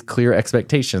have these clear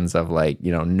expectations of like,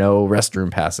 no restroom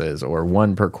passes or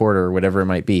one per quarter or whatever it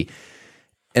might be.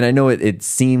 And I know it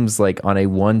seems like on a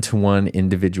one-to-one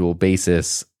individual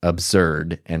basis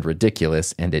absurd and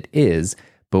ridiculous, and it is.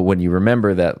 But when you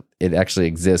remember that it actually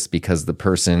exists because the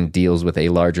person deals with a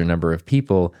larger number of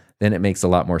people, then it makes a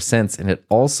lot more sense. And it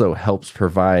also helps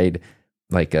provide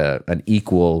like an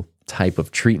equal type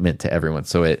of treatment to everyone.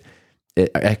 So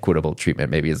equitable treatment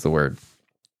maybe is the word.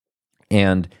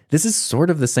 And this is sort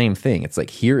of the same thing. It's like,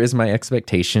 here is my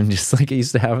expectation, just like I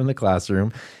used to have in the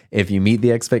classroom. If you meet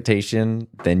the expectation,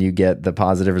 then you get the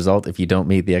positive result. If you don't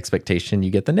meet the expectation, you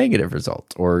get the negative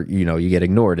result. Or, you get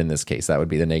ignored in this case. That would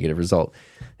be the negative result.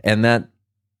 And that,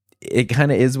 it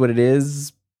kind of is what it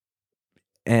is.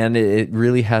 And it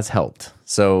really has helped.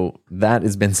 So that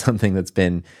has been something that's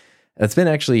been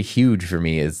actually huge for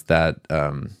me, is that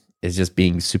is just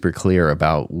being super clear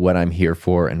about what I'm here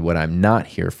for and what I'm not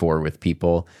here for with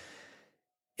people.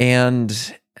 And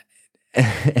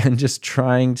just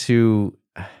trying to,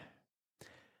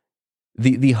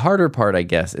 the harder part, I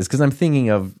guess, is because I'm thinking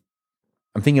of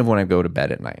when I go to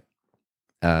bed at night,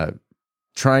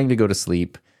 trying to go to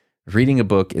sleep, reading a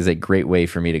book is a great way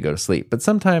for me to go to sleep. But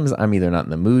sometimes I'm either not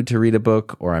in the mood to read a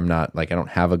book, or I'm not, like, I don't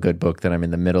have a good book that I'm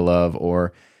in the middle of,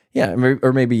 or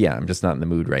maybe I'm just not in the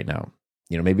mood right now.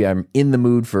 Maybe I'm in the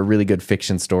mood for a really good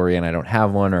fiction story and I don't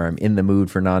have one, or I'm in the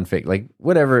mood for nonfiction, like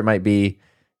whatever it might be.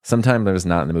 Sometimes I'm just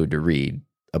not in the mood to read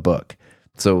a book.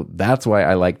 So that's why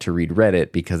I like to read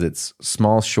Reddit, because it's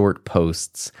small, short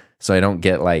posts. So I don't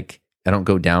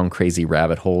go down crazy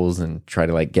rabbit holes and try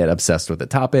to like get obsessed with the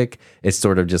topic. It's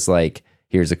sort of just like,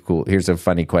 here's a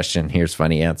funny question. Here's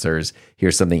funny answers.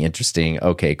 Here's something interesting.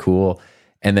 Okay, cool.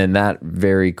 And then that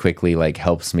very quickly like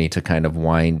helps me to kind of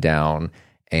wind down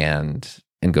and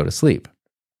go to sleep.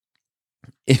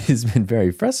 It has been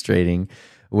very frustrating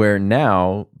where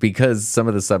now, because some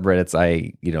of the subreddits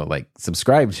I, like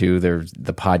subscribe to, there's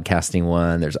the podcasting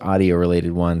one, there's audio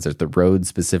related ones, there's the road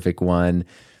specific one.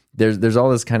 There's all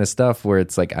this kind of stuff where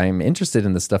it's like, I'm interested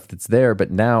in the stuff that's there,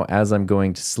 but now as I'm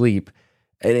going to sleep,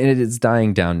 and it is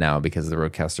dying down now because the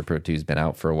Rodecaster Pro 2 has been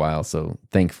out for a while. So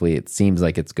thankfully it seems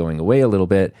like it's going away a little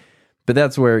bit. But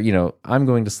that's where, I'm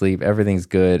going to sleep, everything's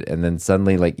good. And then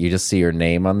suddenly, like, you just see your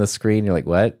name on the screen. You're like,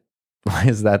 what? Why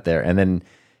is that there? And then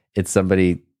it's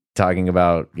somebody talking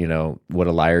about, what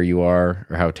a liar you are,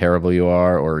 or how terrible you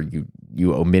are, or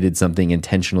you omitted something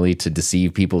intentionally to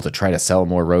deceive people to try to sell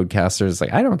more Rodecasters. It's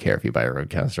like, I don't care if you buy a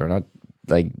Rodecaster or not.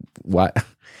 Like, what?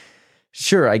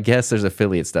 Sure, I guess there's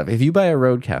affiliate stuff. If you buy a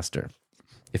Rodecaster,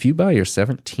 if you buy your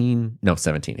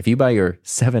if you buy your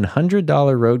 $700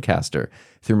 Rodecaster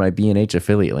through my B&H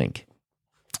affiliate link,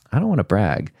 I don't want to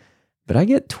brag, but I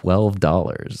get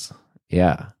 $12.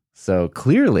 Yeah. So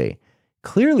clearly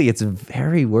it's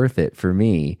very worth it for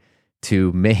me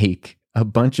to make a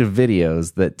bunch of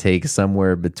videos that take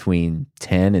somewhere between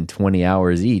 10 and 20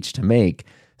 hours each to make,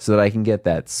 so that I can get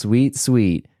that sweet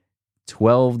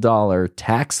 $12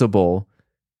 taxable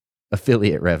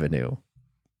affiliate revenue.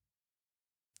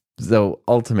 So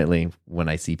ultimately, when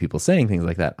I see people saying things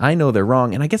like that, I know they're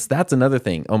wrong. And I guess that's another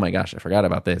thing. Oh my gosh, I forgot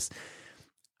about this.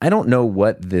 I don't know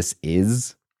what this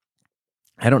is.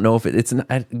 I don't know if it's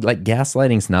like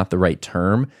gaslighting's not the right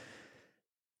term,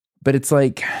 but it's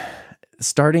like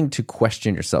starting to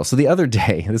question yourself. So the other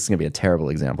day, this is going to be a terrible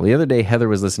example. The other day, Heather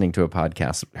was listening to a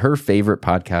podcast. Her favorite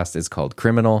podcast is called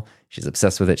Criminal. She's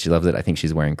obsessed with it. She loves it. I think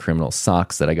she's wearing Criminal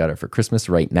socks that I got her for Christmas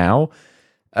right now.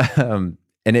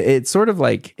 And it's sort of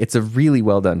like, it's a really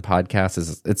well done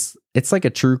podcast. It's like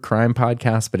a true crime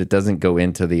podcast, but it doesn't go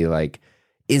into the like,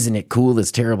 isn't it cool,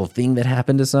 this terrible thing that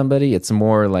happened to somebody? It's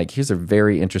more like, here's a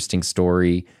very interesting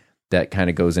story that kind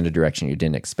of goes in a direction you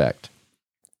didn't expect.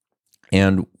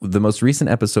 And the most recent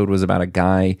episode was about a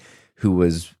guy who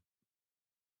was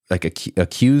like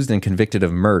accused and convicted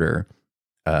of murder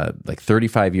like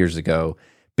 35 years ago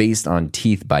based on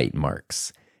teeth bite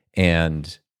marks.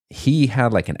 And he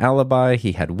had like an alibi.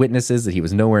 He had witnesses that he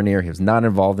was nowhere near. He was not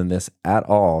involved in this at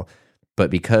all. But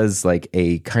because like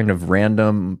a kind of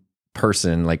random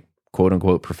person, like quote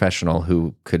unquote professional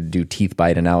who could do teeth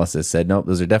bite analysis said, nope,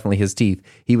 those are definitely his teeth,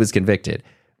 he was convicted.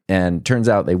 And turns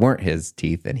out they weren't his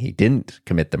teeth, and he didn't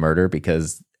commit the murder,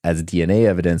 because as DNA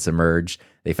evidence emerged,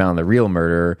 they found the real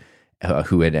murderer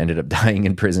who had ended up dying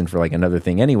in prison for like another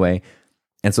thing anyway.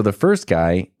 And so the first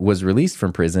guy was released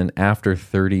from prison after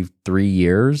 33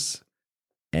 years.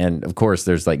 And of course,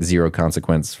 there's like zero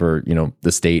consequence for,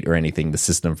 the state or anything, the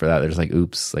system for that. There's like,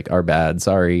 oops, like our bad,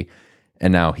 sorry.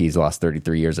 And now he's lost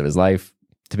 33 years of his life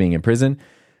to being in prison.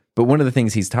 But one of the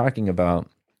things he's talking about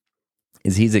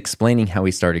is he's explaining how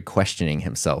he started questioning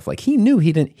himself. Like he knew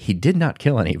he did not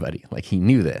kill anybody. Like he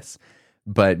knew this.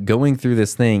 But going through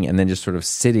this thing and then just sort of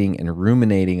sitting and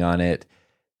ruminating on it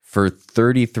for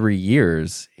 33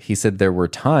 years, he said there were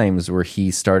times where he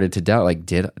started to doubt, like,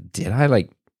 did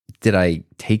I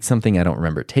take something I don't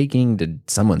remember taking? Did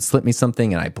someone slip me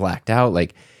something and I blacked out?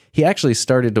 Like, he actually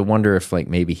started to wonder if like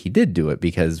maybe he did do it,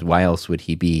 because why else would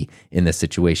he be in this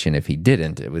situation if he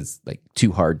didn't? It was like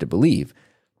too hard to believe.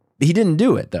 He didn't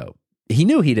do it though. He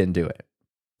knew he didn't do it.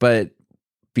 But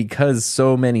because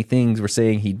so many things were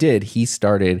saying he did, he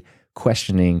started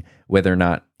questioning whether or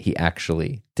not he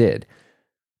actually did.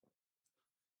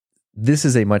 This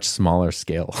is a much smaller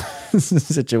scale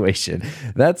situation.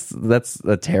 That's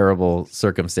a terrible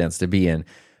circumstance to be in.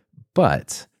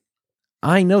 But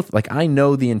I know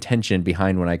the intention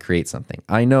behind when I create something.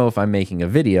 I know if I'm making a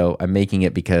video, I'm making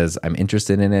it because I'm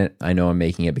interested in it. I know I'm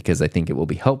making it because I think it will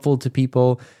be helpful to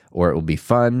people or it will be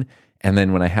fun. And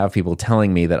then when I have people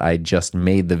telling me that I just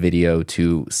made the video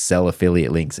to sell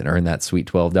affiliate links and earn that sweet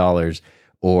 $12,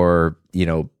 or,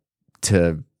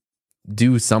 to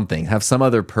do something, have some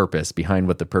other purpose behind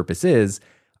what the purpose is,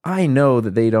 I know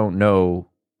that they don't know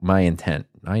my intent.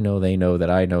 I know they know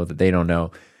that I know that they don't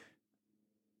know.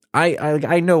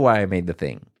 I know why I made the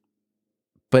thing.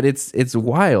 But it's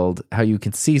wild how you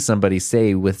can see somebody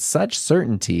say with such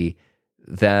certainty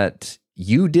that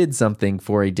you did something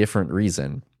for a different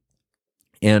reason.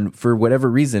 And for whatever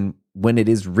reason, when it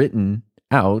is written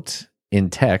out in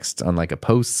text on like a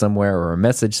post somewhere or a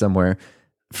message somewhere,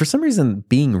 for some reason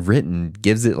being written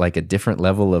gives it like a different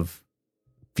level of,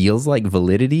 feels like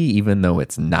validity, even though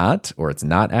it's not, or it's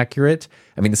not accurate.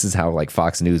 I mean, this is how like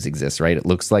Fox News exists, right? It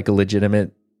looks like a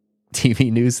legitimate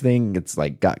TV news thing. It's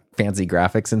like got fancy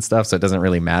graphics and stuff, so it doesn't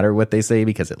really matter what they say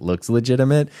because it looks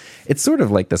legitimate. It's sort of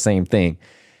like the same thing.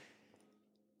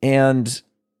 And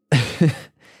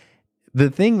the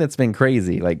thing that's been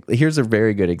crazy, like here's a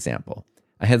very good example.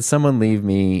 I had someone leave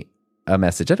me a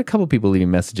message. I had a couple people leaving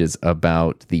messages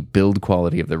about the build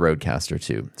quality of the Rodecaster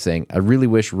 2, saying, I really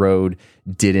wish Rode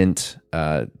didn't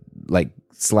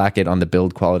slack it on the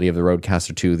build quality of the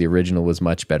Rodecaster 2. The original was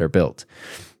much better built.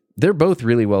 They're both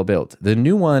really well built. The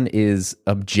new one is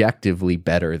objectively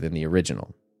better than the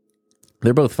original.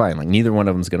 They're both fine. Like neither one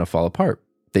of them is going to fall apart.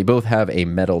 They both have a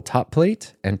metal top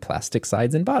plate and plastic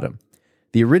sides and bottom.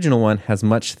 The original one has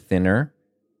much thinner,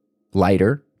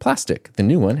 lighter plastic. The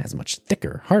new one has much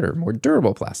thicker, harder, more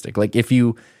durable plastic. Like if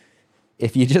you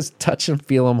just touch them,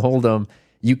 feel them, hold them,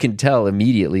 you can tell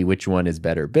immediately which one is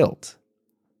better built.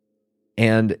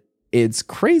 And it's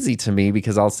crazy to me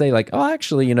because I'll say like, oh,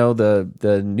 actually, you know,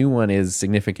 the new one is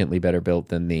significantly better built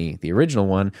than the original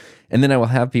one. And then I will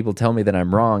have people tell me that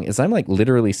I'm wrong as I'm like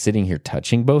literally sitting here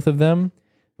touching both of them.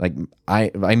 Like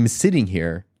I'm sitting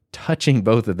here touching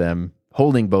both of them,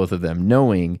 holding both of them,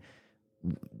 knowing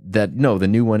that no, the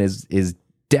new one is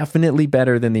definitely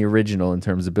better than the original in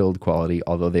terms of build quality,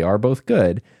 although they are both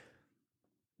good.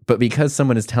 But because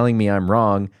someone is telling me I'm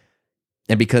wrong,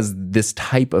 and because this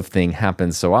type of thing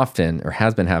happens so often, or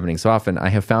has been happening so often, I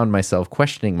have found myself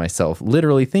questioning myself,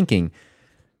 literally thinking,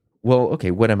 well, okay,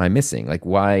 what am I missing? Like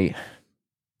why?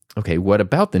 Okay, what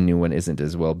about the new one isn't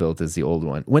as well built as the old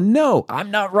one? When no,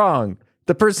 I'm not wrong.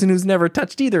 The person who's never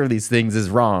touched either of these things is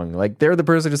wrong. Like they're the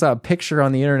person who saw a picture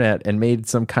on the internet and made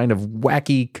some kind of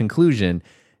wacky conclusion.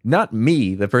 Not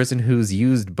me, the person who's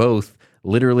used both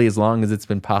literally as long as it's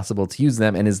been possible to use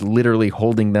them and is literally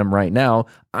holding them right now.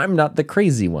 I'm not the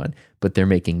crazy one, but they're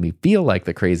making me feel like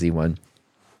the crazy one.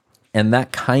 And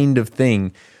that kind of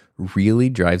thing really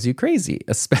drives you crazy.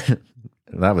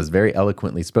 That was very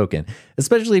eloquently spoken,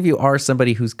 especially if you are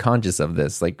somebody who's conscious of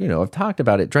this. Like, you know, I've talked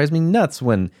about it. It drives me nuts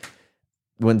when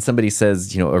somebody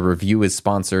says, you know, a review is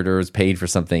sponsored or is paid for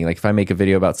something. Like if I make a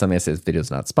video about something that says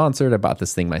video's not sponsored, I bought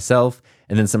this thing myself.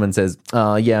 And then someone says,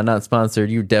 yeah, not sponsored.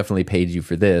 You definitely paid you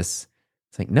for this.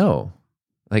 It's like, no,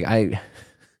 like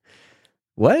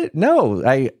what? No,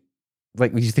 you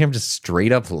think I'm just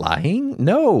straight up lying?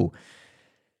 No.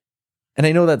 And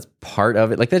I know that's part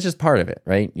of it. Like that's just part of it,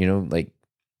 right? You know, like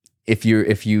if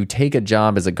you take a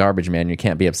job as a garbage man, you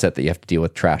can't be upset that you have to deal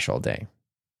with trash all day,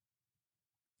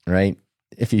 right?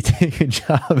 If you take a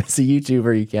job as a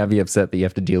YouTuber, you can't be upset that you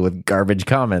have to deal with garbage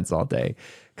comments all day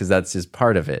because that's just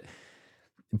part of it.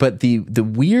 But the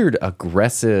weird,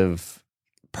 aggressive,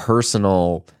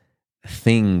 personal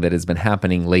thing that has been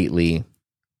happening lately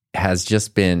has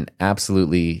just been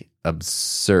absolutely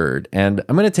absurd. And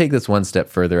I'm going to take this one step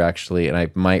further, actually, and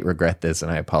I might regret this, and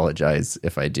I apologize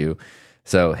if I do.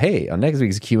 So, hey, on next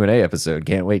week's Q&A episode,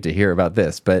 can't wait to hear about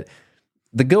this. But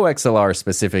the Go XLR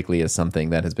specifically is something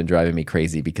that has been driving me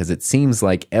crazy because it seems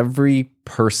like every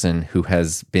person who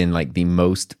has been like the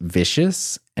most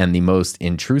vicious and the most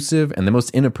intrusive and the most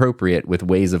inappropriate with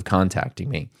ways of contacting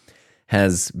me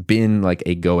has been like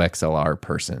a Go XLR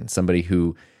person, somebody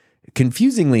who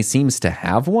confusingly seems to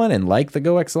have one and like the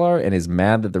Go XLR and is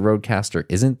mad that the Rodecaster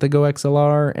isn't the Go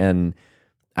XLR. And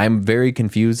I'm very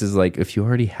confused as like, if you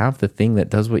already have the thing that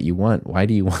does what you want, why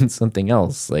do you want something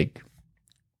else? Like,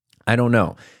 I don't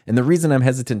know. And the reason I'm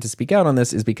hesitant to speak out on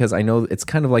this is because I know it's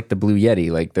kind of like the Blue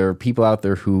Yeti. Like there are people out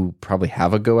there who probably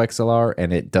have a Go XLR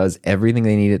and it does everything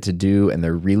they need it to do and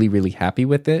they're really, really happy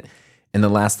with it. And the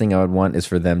last thing I would want is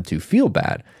for them to feel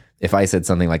bad. If I said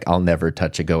something like, I'll never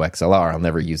touch a Go XLR, I'll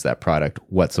never use that product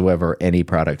whatsoever, any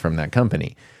product from that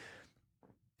company.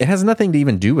 It has nothing to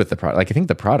even do with the product. Like I think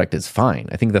the product is fine.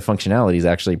 I think the functionality is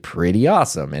actually pretty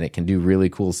awesome and it can do really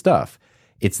cool stuff.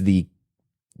 It's the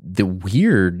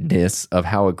weirdness of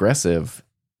how aggressive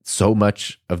so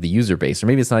much of the user base, or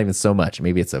maybe it's not even so much,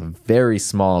 maybe it's a very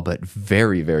small but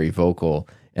very, very vocal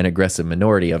and aggressive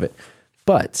minority of it.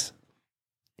 But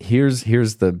here's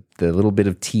the little bit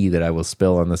of tea that I will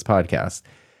spill on this podcast.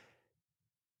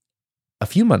 A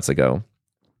few months ago,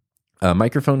 a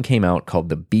microphone came out called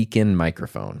the Beacon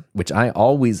microphone, which I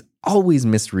always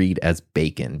misread as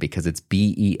bacon because it's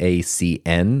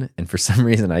BEACN. And for some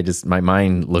reason, my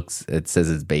mind it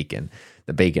says it's bacon,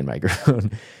 the Bacon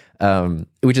microphone,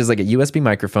 which is like a USB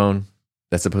microphone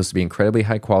that's supposed to be incredibly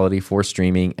high quality for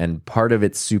streaming. And part of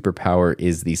its superpower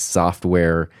is the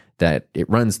software that it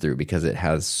runs through, because it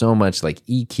has so much like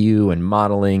EQ and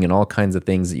modeling and all kinds of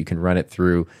things that you can run it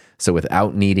through. So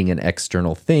without needing an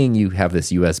external thing, you have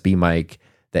this USB mic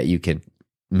that you can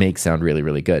make sound really,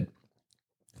 really good.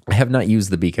 I have not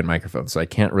used the Beacon microphone, so I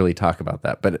can't really talk about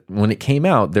that. But when it came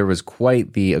out, there was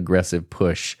quite the aggressive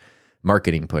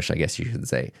marketing push, I guess you should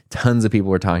say. Tons of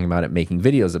people were talking about it, making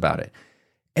videos about it.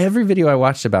 Every video I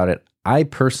watched about it, I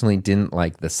personally didn't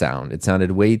like the sound. It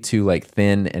sounded way too like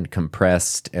thin and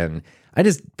compressed, and I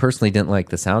just personally didn't like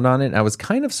the sound on it. I was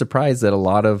kind of surprised that a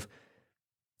lot of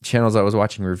channels I was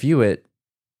watching review it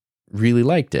really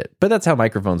liked it. But that's how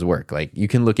microphones work. Like, you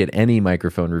can look at any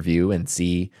microphone review and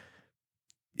see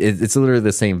it's literally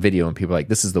the same video, and people are like,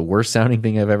 this is the worst sounding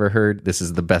thing I've ever heard. This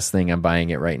is the best thing. I'm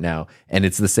buying it right now. And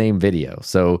it's the same video.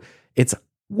 So it's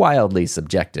wildly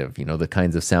subjective, the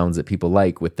kinds of sounds that people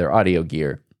like with their audio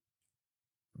gear.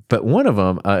 But one of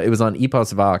them, it was on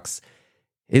Epos Vox,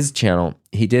 his channel.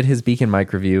 He did his Beacon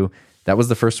mic review. That was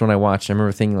the first one I watched. I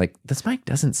remember thinking, like, this mic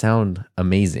doesn't sound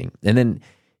amazing. And then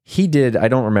he did, I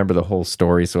don't remember the whole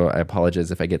story, so I apologize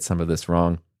if I get some of this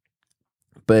wrong.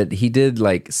 But he did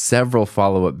like several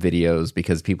follow-up videos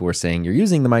because people were saying, you're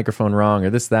using the microphone wrong or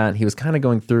this, that. And he was kind of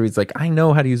going through, he's like, I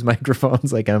know how to use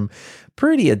microphones. Like, I'm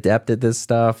pretty adept at this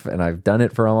stuff and I've done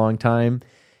it for a long time.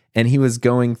 And he was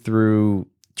going through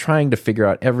trying to figure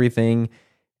out everything.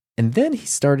 And then he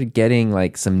started getting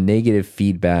like some negative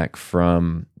feedback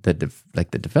from the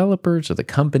developers or the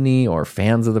company or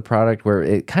fans of the product, where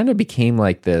it kind of became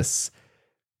like this.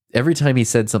 Every time he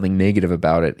said something negative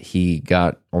about it, he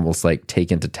got almost like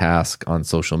taken to task on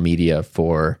social media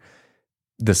for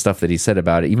the stuff that he said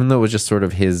about it, even though it was just sort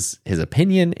of his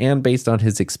opinion and based on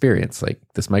his experience. Like,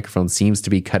 this microphone seems to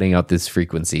be cutting out these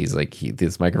frequencies. Like,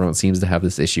 this microphone seems to have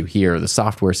this issue here. Or the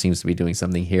software seems to be doing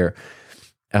something here.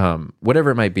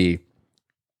 Whatever it might be,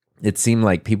 it seemed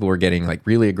like people were getting like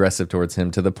really aggressive towards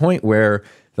him, to the point where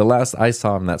the last I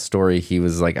saw him that story, he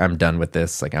was like, I'm done with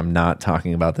this. Like, I'm not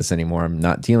talking about this anymore. I'm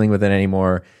not dealing with it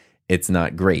anymore. It's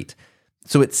not great.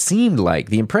 So it seemed like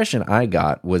the impression I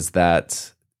got was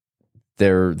that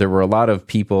there were a lot of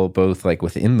people, both like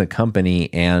within the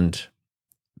company and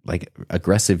like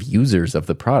aggressive users of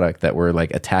the product, that were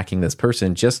like attacking this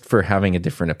person just for having a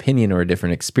different opinion or a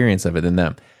different experience of it than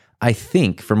them. I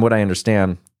think, from what I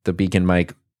understand, the Beacon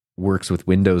mic works with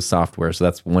Windows software. So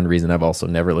that's one reason I've also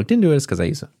never looked into it, is because I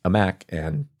use a Mac,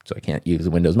 and so I can't use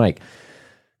a Windows mic.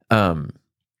 But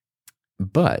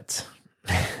from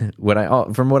what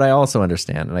I also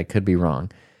understand, and I could be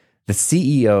wrong, the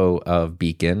CEO of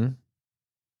Beacon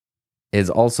is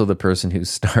also the person who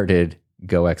started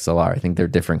GoXLR. I think they're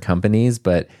different companies,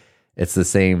 but it's the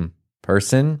same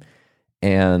person.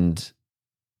 And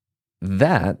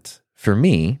that, for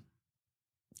me,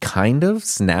 kind of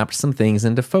snapped some things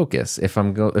into focus. If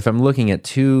I'm looking at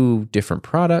two different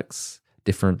products,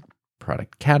 different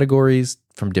product categories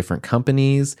from different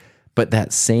companies, but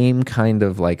that same kind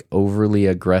of like overly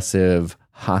aggressive,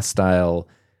 hostile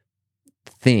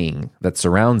thing that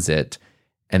surrounds it,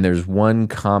 and there's one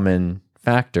common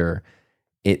factor,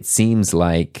 it seems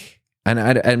like, and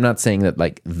I'm not saying that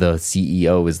like the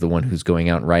CEO is the one who's going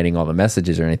out and writing all the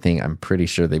messages or anything. I'm pretty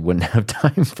sure they wouldn't have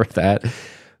time for that.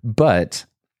 But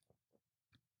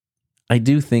I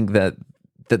do think that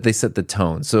they set the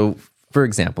tone. So, for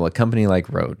example, a company like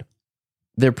Rode,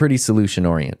 they're pretty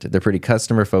solution-oriented. They're pretty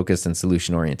customer-focused and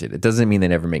solution-oriented. It doesn't mean they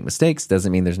never make mistakes,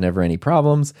 doesn't mean there's never any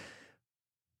problems,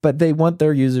 but they want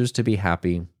their users to be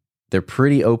happy. They're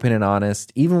pretty open and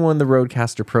honest. Even when the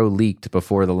Rodecaster Pro leaked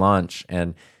before the launch,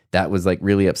 and that was like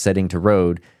really upsetting to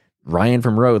Rode, Ryan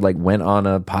from Rode like went on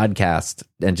a podcast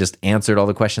and just answered all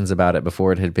the questions about it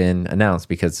before it had been announced,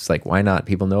 because it's like, why not?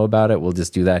 People know about it. We'll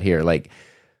just do that here. Like,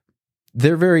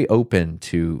 they're very open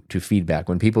to feedback.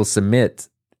 When people submit,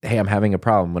 hey, I'm having a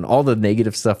problem, when all the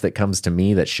negative stuff that comes to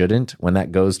me that shouldn't, when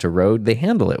that goes to Rode, they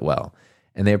handle it well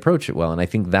and they approach it well. And I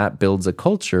think that builds a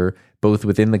culture both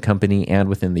within the company and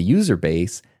within the user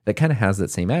base that kind of has that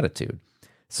same attitude.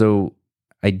 So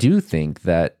I do think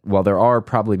that while there are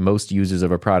probably most users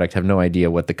of a product have no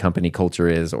idea what the company culture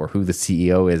is or who the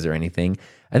CEO is or anything,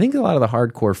 I think a lot of the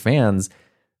hardcore fans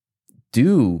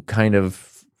do kind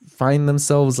of find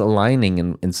themselves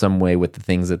aligning in some way with the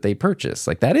things that they purchase.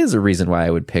 Like, that is a reason why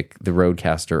I would pick the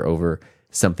Rodecaster over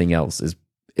something else,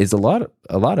 is a lot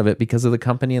of it because of the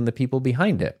company and the people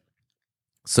behind it.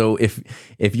 So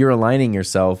if you're aligning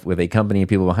yourself with a company and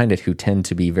people behind it who tend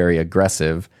to be very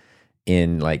aggressive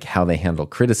in like how they handle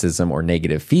criticism or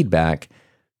negative feedback,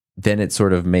 then it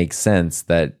sort of makes sense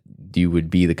that you would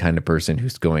be the kind of person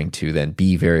who's going to then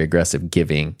be very aggressive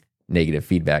giving negative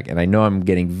feedback. And I know I'm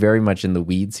getting very much in the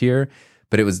weeds here,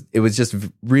 but it was just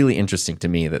really interesting to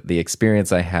me that the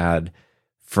experience I had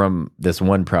from this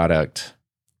one product,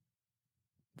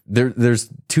 there's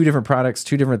two different products,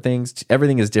 two different things.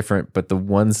 Everything is different, but the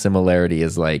one similarity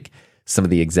is like some of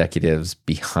the executives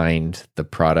behind the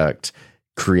product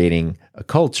creating a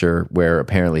culture where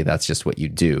apparently that's just what you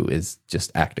do, is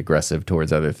just act aggressive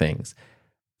towards other things.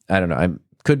 I don't know.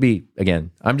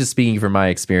 I'm just speaking from my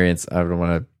experience. I don't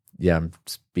want to, I'm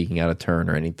speaking out of turn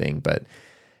or anything, but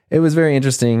it was very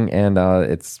interesting, and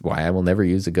it's why I will never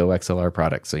use a Go XLR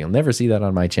product. So you'll never see that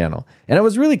on my channel. And I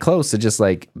was really close to just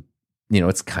like,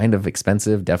 it's kind of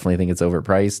expensive. Definitely think it's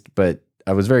overpriced, but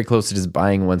I was very close to just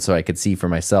buying one so I could see for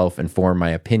myself and form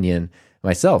my opinion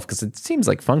myself, because it seems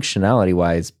like functionality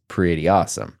wise pretty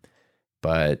awesome.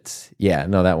 But yeah,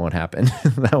 no, that won't happen.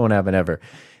 That won't happen ever.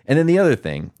 And then the other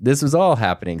thing, this was all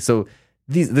happening. So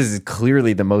this is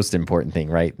clearly the most important thing,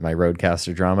 right? My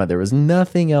Rodecaster drama. There was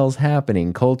nothing else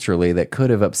happening culturally that could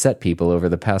have upset people over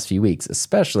the past few weeks,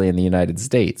 especially in the United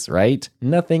States, right?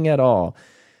 Nothing at all.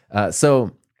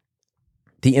 So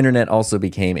the internet also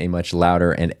became a much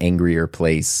louder and angrier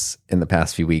place in the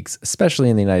past few weeks, especially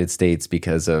in the United States,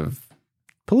 because of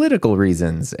political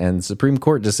reasons and Supreme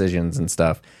Court decisions and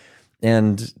stuff.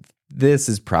 And this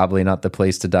is probably not the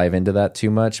place to dive into that too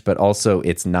much, but also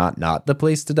it's not the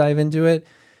place to dive into it,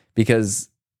 because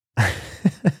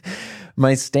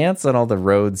my stance on all the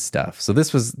Rode stuff. So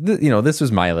this was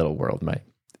my little world, my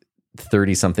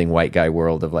 30-something white guy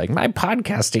world of like, my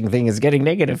podcasting thing is getting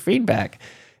negative feedback.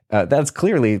 That's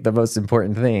clearly the most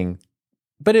important thing,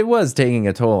 but it was taking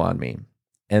a toll on me.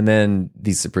 And then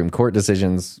these Supreme Court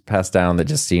decisions passed down that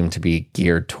just seemed to be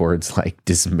geared towards like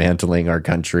dismantling our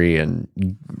country and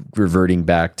reverting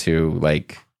back to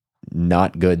like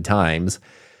not good times.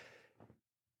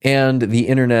 And the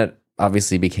internet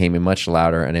obviously became a much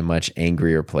louder and a much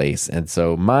angrier place. And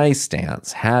so my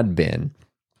stance had been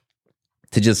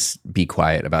to just be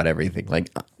quiet about everything.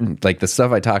 Like the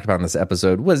stuff I talked about in this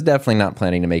episode was definitely not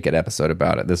planning to make an episode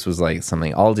about it. This was like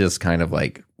something I'll just kind of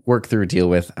like work through, deal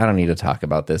with. I don't need to talk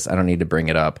about this. I don't need to bring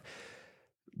it up.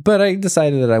 But I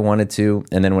decided that I wanted to.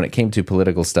 And then when it came to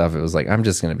political stuff, it was like, I'm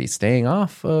just going to be staying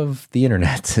off of the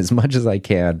internet as much as I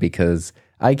can, because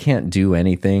I can't do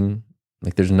anything.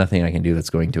 Like there's nothing I can do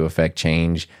that's going to affect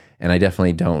change. And I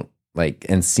definitely don't like,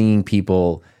 and seeing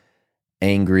people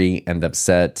angry and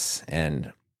upset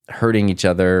and hurting each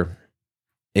other,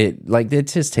 it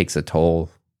just takes a toll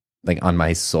like on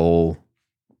my soul.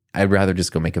 I'd rather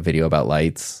just go make a video about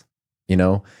lights,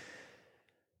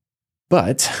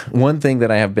 But one thing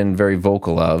that I have been very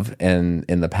vocal of in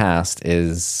the past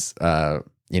is, the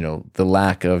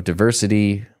lack of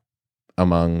diversity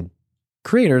among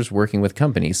creators working with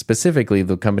companies. Specifically,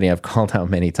 the company I've called out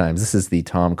many times, this is the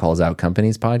Tom Calls Out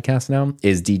Companies podcast now,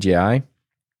 is DJI,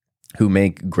 who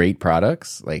make great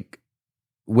products. Like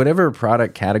whatever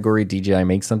product category DJI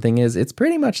makes something it's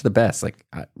pretty much the best. Like,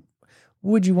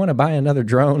 would you want to buy another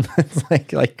drone? It's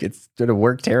like it's going to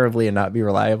work terribly and not be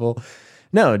reliable.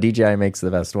 No, DJI makes the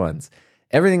best ones.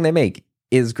 Everything they make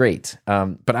is great.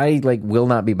 But I will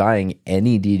not be buying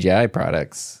any DJI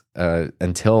products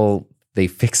until they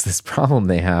fix this problem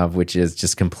they have, which is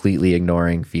just completely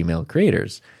ignoring female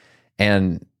creators.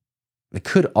 And it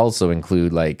could also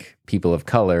include like people of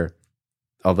color,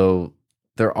 although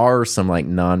there are some like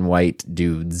non-white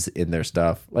dudes in their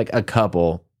stuff, like a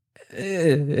couple.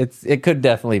 It could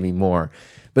definitely be more,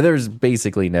 but there's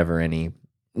basically never any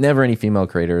female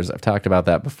creators. I've talked about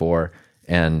that before.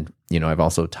 And, I've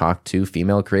also talked to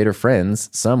female creator friends,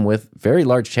 some with very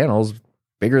large channels,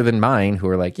 bigger than mine, who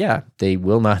are like, yeah, they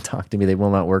will not talk to me. They will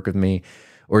not work with me.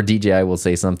 Or DJI will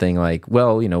say something like,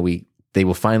 well, they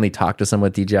will finally talk to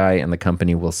someone with DJI and the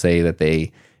company will say that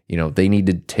they need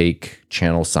to take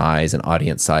channel size and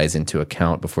audience size into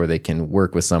account before they can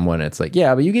work with someone. It's like,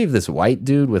 yeah, but you gave this white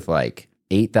dude with like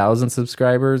 8,000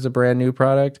 subscribers a brand new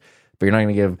product, but you're not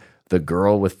going to give the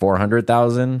girl with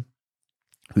 400,000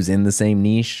 who's in the same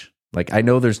niche. Like, I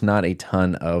know there just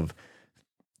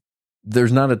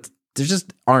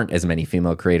aren't as many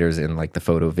female creators in like the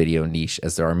photo video niche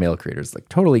as there are male creators. Like,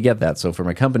 totally get that. So from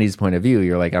a company's point of view,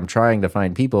 you're like, I'm trying to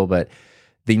find people, but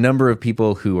the number of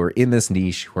people who are in this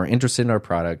niche, who are interested in our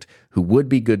product, who would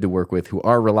be good to work with, who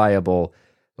are reliable,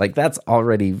 like that's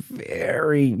already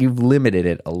you've limited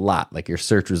it a lot. Like your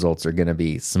search results are going to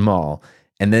be small.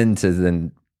 And then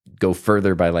to go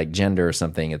further by like gender or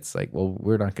something, it's like, well,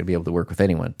 we're not going to be able to work with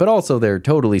anyone. But also they're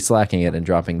totally slacking it and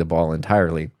dropping the ball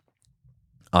entirely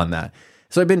on that.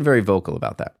 So I've been very vocal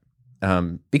about that.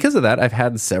 Because of that, I've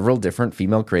had several different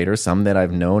female creators, some that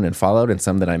I've known and followed and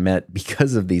some that I met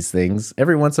because of these things.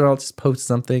 Every once in a while, I'll just post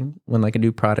something when like a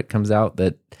new product comes out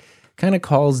that kind of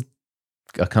calls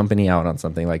a company out on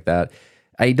something like that.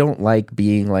 I don't like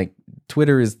being like,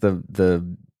 Twitter is the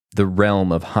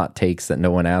realm of hot takes that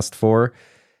no one asked for.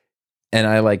 And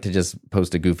I like to just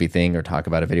post a goofy thing or talk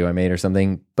about a video I made or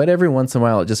something. But every once in a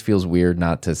while, it just feels weird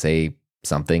not to say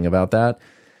something about that.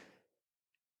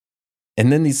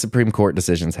 And then these Supreme Court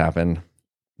decisions happened.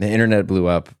 The internet blew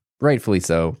up, rightfully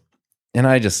so. And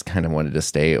I just kind of wanted to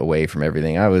stay away from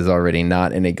everything. I was already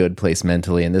not in a good place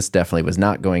mentally, and this definitely was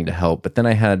not going to help. But then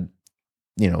I had,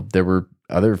 there were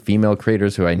other female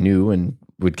creators who I knew and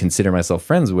would consider myself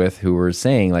friends with who were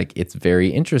saying, like, it's very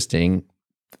interesting.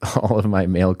 All of my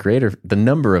the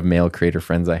number of male creator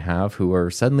friends I have who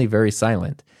are suddenly very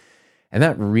silent. And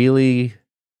that really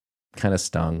kind of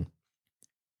stung.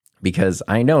 Because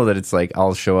I know that it's like,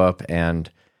 I'll show up and,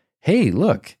 hey,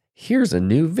 look, here's a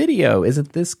new video.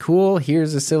 Isn't this cool?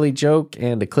 Here's a silly joke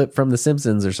and a clip from The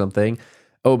Simpsons or something.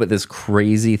 Oh, but this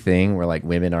crazy thing where like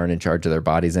women aren't in charge of their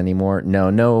bodies anymore.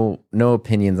 No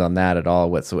opinions on that at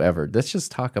all whatsoever. Let's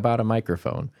just talk about a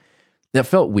microphone. That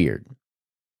felt weird.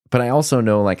 But I also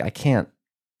know like I can't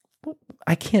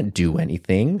do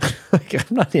anything. Like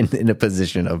I'm not in a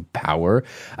position of power.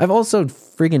 I've also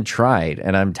friggin' tried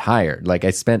and I'm tired. Like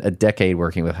I spent a decade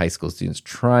working with high school students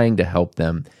trying to help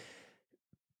them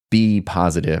be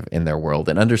positive in their world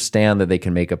and understand that they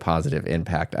can make a positive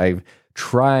impact. I've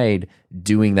tried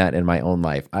doing that in my own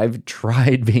life. I've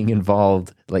tried being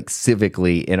involved like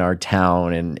civically in our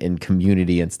town and in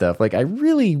community and stuff. Like I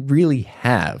really, really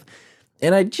have.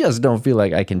 And I just don't feel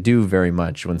like I can do very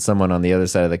much when someone on the other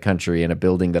side of the country in a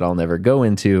building that I'll never go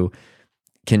into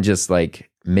can just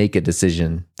like make a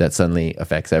decision that suddenly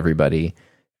affects everybody.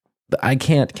 But I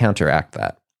can't counteract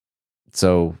that.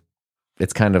 So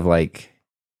it's kind of like,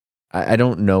 I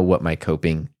don't know what my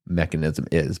coping mechanism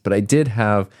is, but I did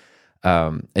have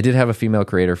a female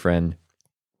creator friend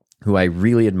who I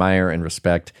really admire and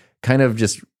respect, kind of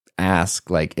just ask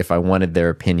like if I wanted their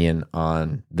opinion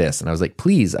on this. And I was like,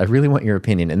 please, I really want your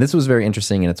opinion. And this was very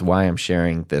interesting. And it's why I'm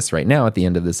sharing this right now at the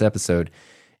end of this episode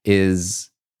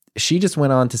is she just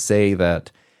went on to say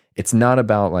that it's not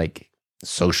about like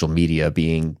social media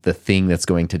being the thing that's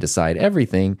going to decide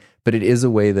everything, but it is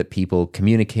a way that people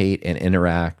communicate and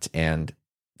interact and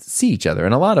see each other.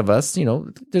 And a lot of us,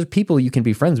 there's people you can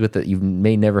be friends with that you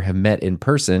may never have met in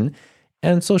person.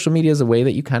 And social media is a way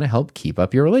that you kind of help keep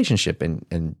up your relationship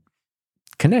and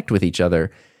connect with each other.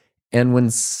 And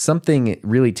when something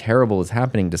really terrible is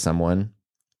happening to someone,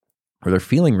 or they're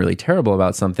feeling really terrible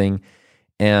about something,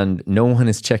 and no one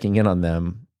is checking in on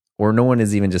them, or no one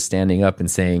is even just standing up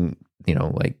and saying,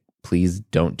 like, please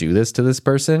don't do this to this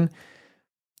person,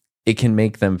 it can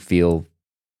make them feel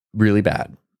really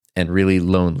bad and really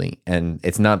lonely. And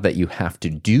it's not that you have to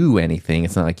do anything.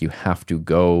 It's not like you have to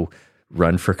go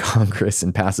run for Congress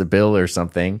and pass a bill or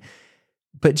something.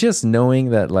 But just knowing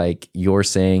that like you're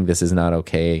saying this is not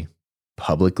okay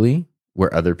publicly,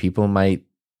 where other people might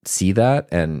see that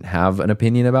and have an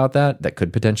opinion about that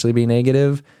could potentially be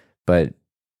negative, but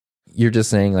you're just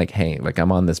saying like, hey, like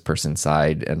I'm on this person's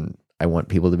side and I want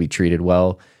people to be treated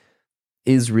well,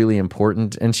 is really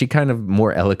important. And she kind of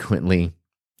more eloquently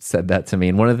said that to me.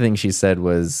 And one of the things she said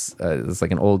was, it's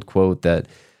like an old quote that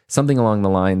something along the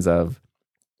lines of,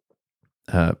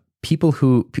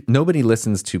 nobody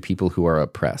listens to people who are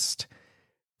oppressed.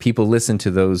 People listen to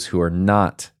those who are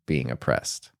not being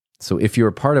oppressed. So if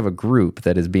you're part of a group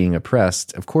that is being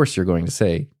oppressed, of course you're going to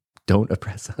say, don't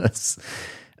oppress us.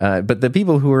 But the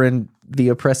people who are in the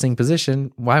oppressing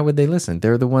position, why would they listen?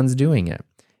 They're the ones doing it.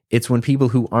 It's when people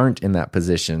who aren't in that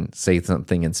position say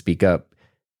something and speak up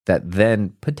that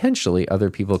then potentially other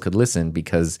people could listen,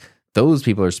 because those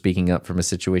people are speaking up from a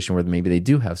situation where maybe they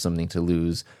do have something to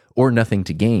lose or nothing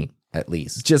to gain, at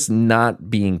least. Just not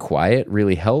being quiet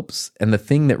really helps. And the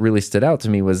thing that really stood out to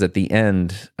me was at the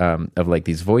end of like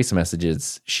these voice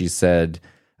messages, she said,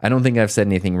 I don't think I've said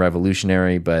anything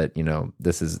revolutionary, but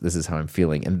this is how I'm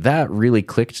feeling. And that really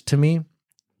clicked to me,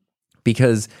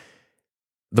 because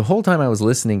the whole time I was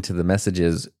listening to the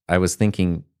messages, I was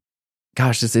thinking,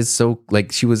 gosh, this is so,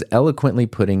 like, she was eloquently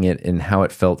putting it in how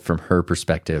it felt from her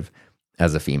perspective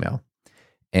as a female.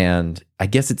 And I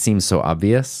guess it seems so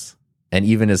obvious. And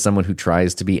even as someone who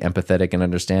tries to be empathetic and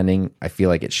understanding, I feel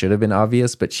like it should have been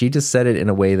obvious, but she just said it in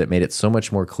a way that made it so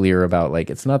much more clear about like,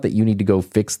 it's not that you need to go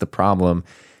fix the problem.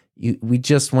 We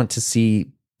just want to see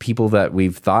people that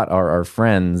we've thought are our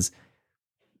friends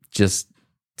just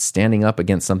standing up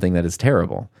against something that is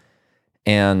terrible.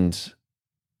 And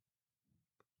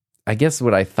I guess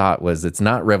what I thought was, it's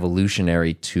not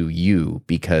revolutionary to you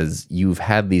because you've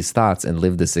had these thoughts and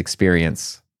lived this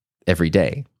experience every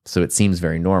day. So it seems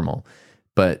very normal.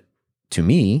 But to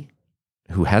me,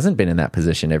 who hasn't been in that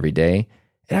position every day,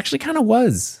 it actually kind of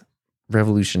was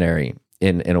revolutionary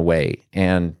in a way,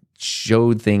 and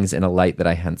showed things in a light that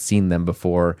I hadn't seen them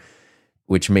before,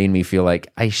 which made me feel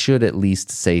like I should at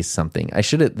least say something. I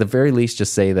should at the very least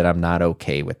just say that I'm not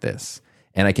okay with this.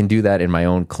 And I can do that in my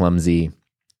own clumsy,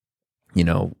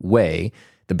 way,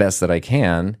 the best that I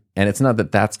can. And it's not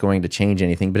that that's going to change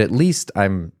anything, but at least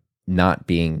I'm not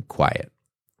being quiet.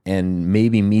 And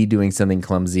maybe me doing something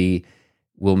clumsy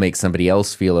will make somebody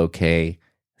else feel okay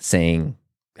saying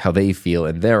how they feel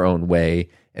in their own way.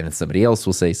 And then somebody else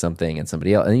will say something, and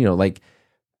somebody else, and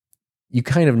you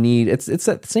kind of need, it's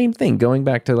that same thing going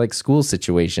back to like school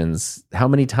situations. How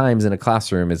many times in a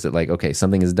classroom is it like, okay,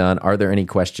 something is done. Are there any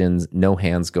questions? No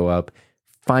hands go up.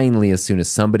 Finally, as soon as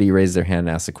somebody raises their hand and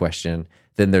asks a question,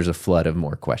 then there's a flood of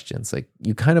more questions. Like,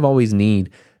 you kind of always need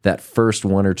that first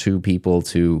one or two people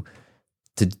to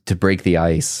break the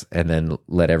ice, and then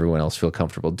let everyone else feel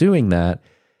comfortable doing that.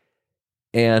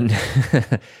 And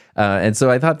and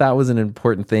so I thought that was an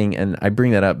important thing. And I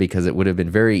bring that up because it would have been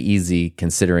very easy,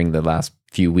 considering the last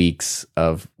few weeks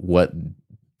of what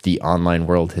the online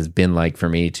world has been like, for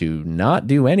me to not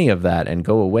do any of that and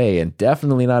go away, and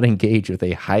definitely not engage with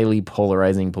a highly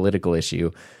polarizing political issue.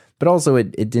 But also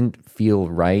it didn't feel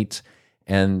right.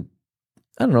 And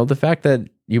I don't know, the fact that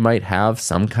you might have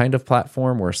some kind of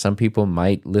platform where some people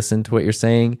might listen to what you're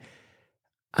saying,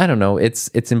 I don't know. It's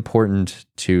important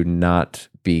to not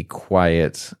be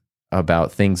quiet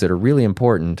about things that are really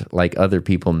important, like other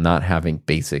people not having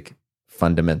basic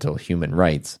fundamental human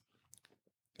rights,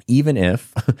 even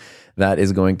if that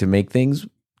is going to make things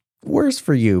worse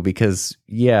for you. Because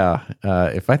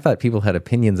if I thought people had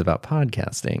opinions about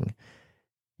podcasting,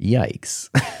 yikes.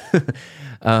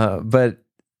 But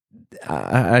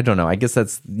I don't know. I guess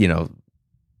that's,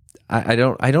 I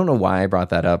don't know why I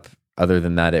brought that up. Other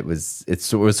than that, it was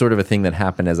sort of a thing that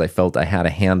happened as I felt I had a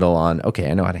handle on,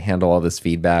 okay, I know how to handle all this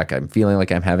feedback. I'm feeling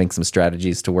like I'm having some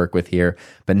strategies to work with here,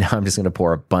 but now I'm just going to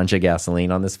pour a bunch of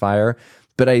gasoline on this fire.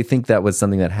 But I think that was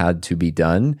something that had to be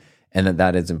done, and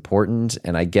that is important.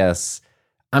 And I guess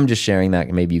I'm just sharing that,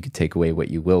 and maybe you could take away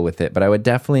what you will with it. But I would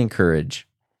definitely encourage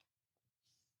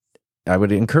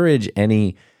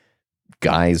any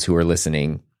guys who are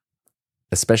listening,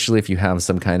 especially if you have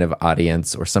some kind of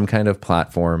audience or some kind of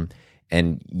platform,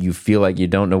 and you feel like you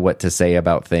don't know what to say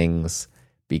about things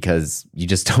because you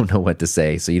just don't know what to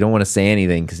say. So you don't want to say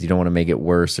anything because you don't want to make it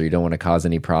worse, or you don't want to cause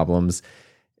any problems.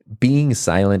 Being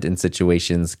silent in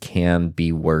situations can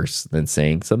be worse than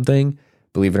saying something,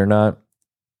 believe it or not.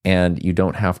 And you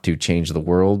don't have to change the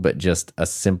world, but just a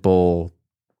simple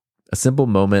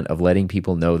moment of letting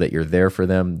people know that you're there for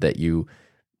them, that you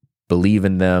believe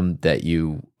in them, that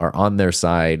you are on their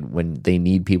side when they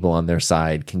need people on their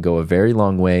side, can go a very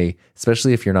long way,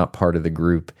 especially if you're not part of the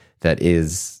group that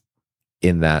is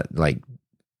in that like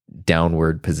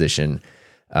downward position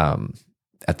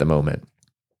at the moment.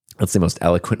 That's the most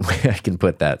eloquent way I can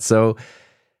put that. So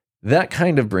that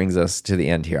kind of brings us to the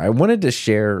end here. I wanted to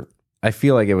share, I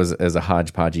feel like it was as a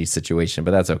hodgepodgey situation,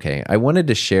 but that's okay. I wanted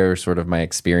to share sort of my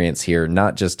experience here,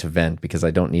 not just to vent because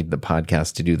I don't need the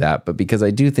podcast to do that, but because I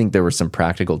do think there were some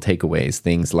practical takeaways,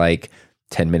 things like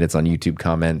 10 minutes on YouTube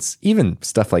comments, even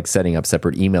stuff like setting up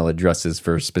separate email addresses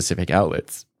for specific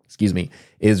outlets,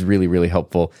 is really, really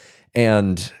helpful.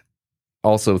 And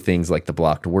also things like the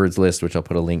blocked words list, which I'll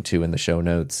put a link to in the show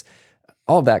notes.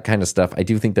 All that kind of stuff. I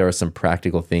do think there are some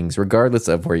practical things, regardless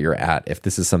of where you're at. If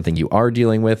this is something you are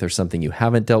dealing with or something you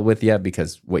haven't dealt with yet,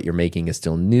 because what you're making is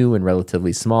still new and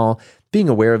relatively small, being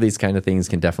aware of these kind of things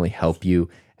can definitely help you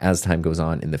as time goes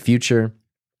on in the future.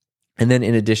 And then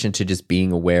in addition to just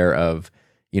being aware of,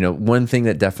 one thing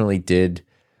that definitely did,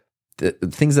 the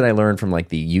things that I learned from like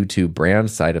the YouTube brand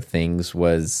side of things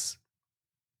was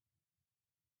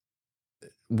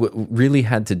what really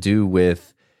had to do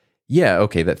with,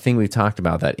 that thing we talked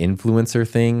about, that influencer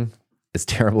thing, as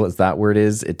terrible as that word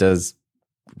is, it does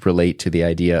relate to the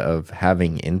idea of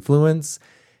having influence.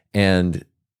 And,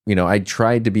 I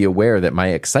tried to be aware that my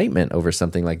excitement over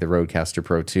something like the Rodecaster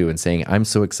Pro 2 and saying, I'm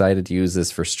so excited to use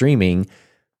this for streaming,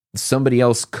 somebody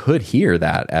else could hear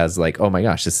that as like, oh my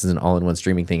gosh, this is an all-in-one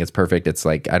streaming thing. It's perfect. It's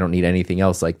like, I don't need anything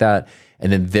else like that.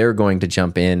 And then they're going to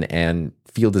jump in and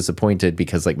feel disappointed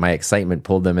because like my excitement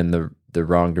pulled them in the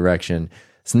wrong direction.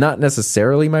 It's not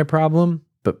necessarily my problem,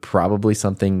 but probably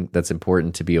something that's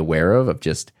important to be aware of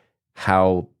just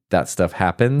how that stuff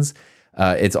happens.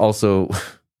 It's also,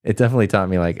 it definitely taught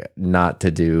me like not to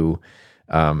do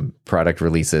product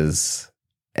releases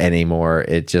anymore.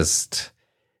 It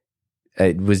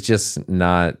was just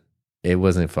not, it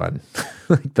wasn't fun.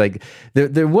 Like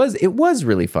it was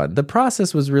really fun. The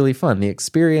process was really fun. The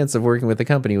experience of working with the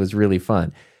company was really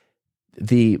fun.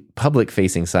 The public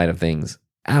facing side of things,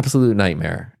 absolute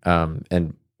nightmare.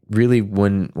 And really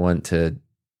wouldn't want to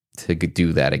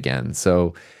do that again.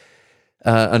 So,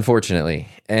 unfortunately,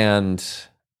 and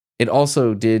it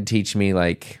also did teach me,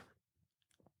 like,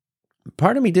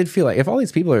 part of me did feel like if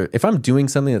I'm doing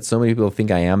something that so many people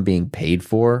think I am being paid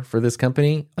for this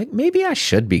company, like maybe I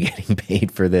should be getting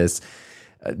paid for this.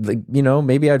 Like,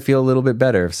 maybe I'd feel a little bit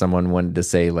better if someone wanted to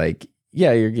say like,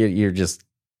 yeah,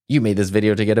 you made this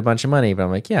video to get a bunch of money. But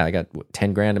I'm like, yeah, I got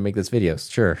 10 grand to make this video.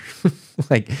 Sure.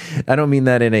 Like, I don't mean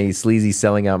that in a sleazy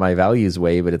selling out my values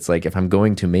way, but it's like, if I'm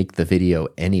going to make the video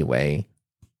anyway,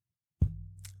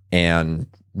 and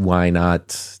why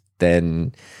not,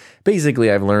 then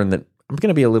basically I've learned that I'm going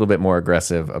to be a little bit more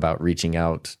aggressive about reaching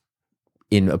out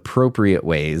in appropriate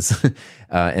ways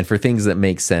and for things that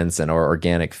make sense and are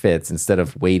organic fits. Instead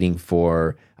of waiting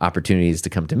for opportunities to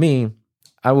come to me,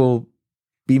 I will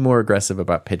be more aggressive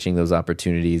about pitching those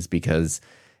opportunities, because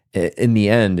in the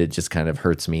end, it just kind of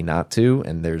hurts me not to,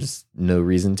 and there's no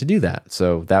reason to do that.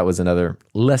 So that was another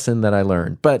lesson that I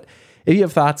learned. But if you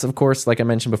have thoughts, of course, like I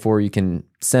mentioned before, you can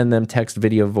send them text,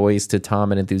 video, voice to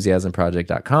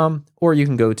tom@enthusiasmproject.com, or you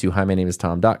can go to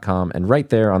himynameistom.com, and right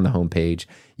there on the homepage,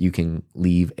 you can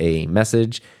leave a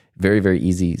message. Very, very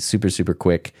easy, super, super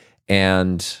quick.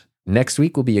 And next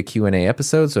week will be a Q&A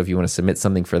episode, so if you want to submit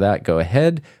something for that, go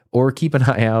ahead, or keep an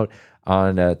eye out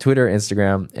on Twitter,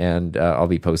 Instagram, and I'll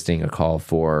be posting a call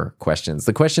for questions.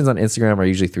 The questions on Instagram are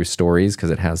usually through stories,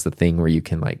 because it has the thing where you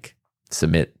can like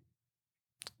submit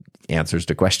answers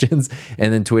to questions.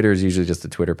 And then Twitter is usually just a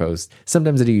Twitter post.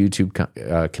 Sometimes I do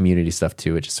YouTube community stuff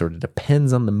too. It just sort of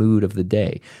depends on the mood of the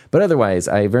day. But otherwise,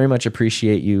 I very much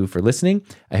appreciate you for listening.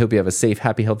 I hope you have a safe,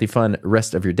 happy, healthy, fun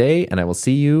rest of your day, and I will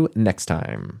see you next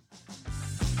time.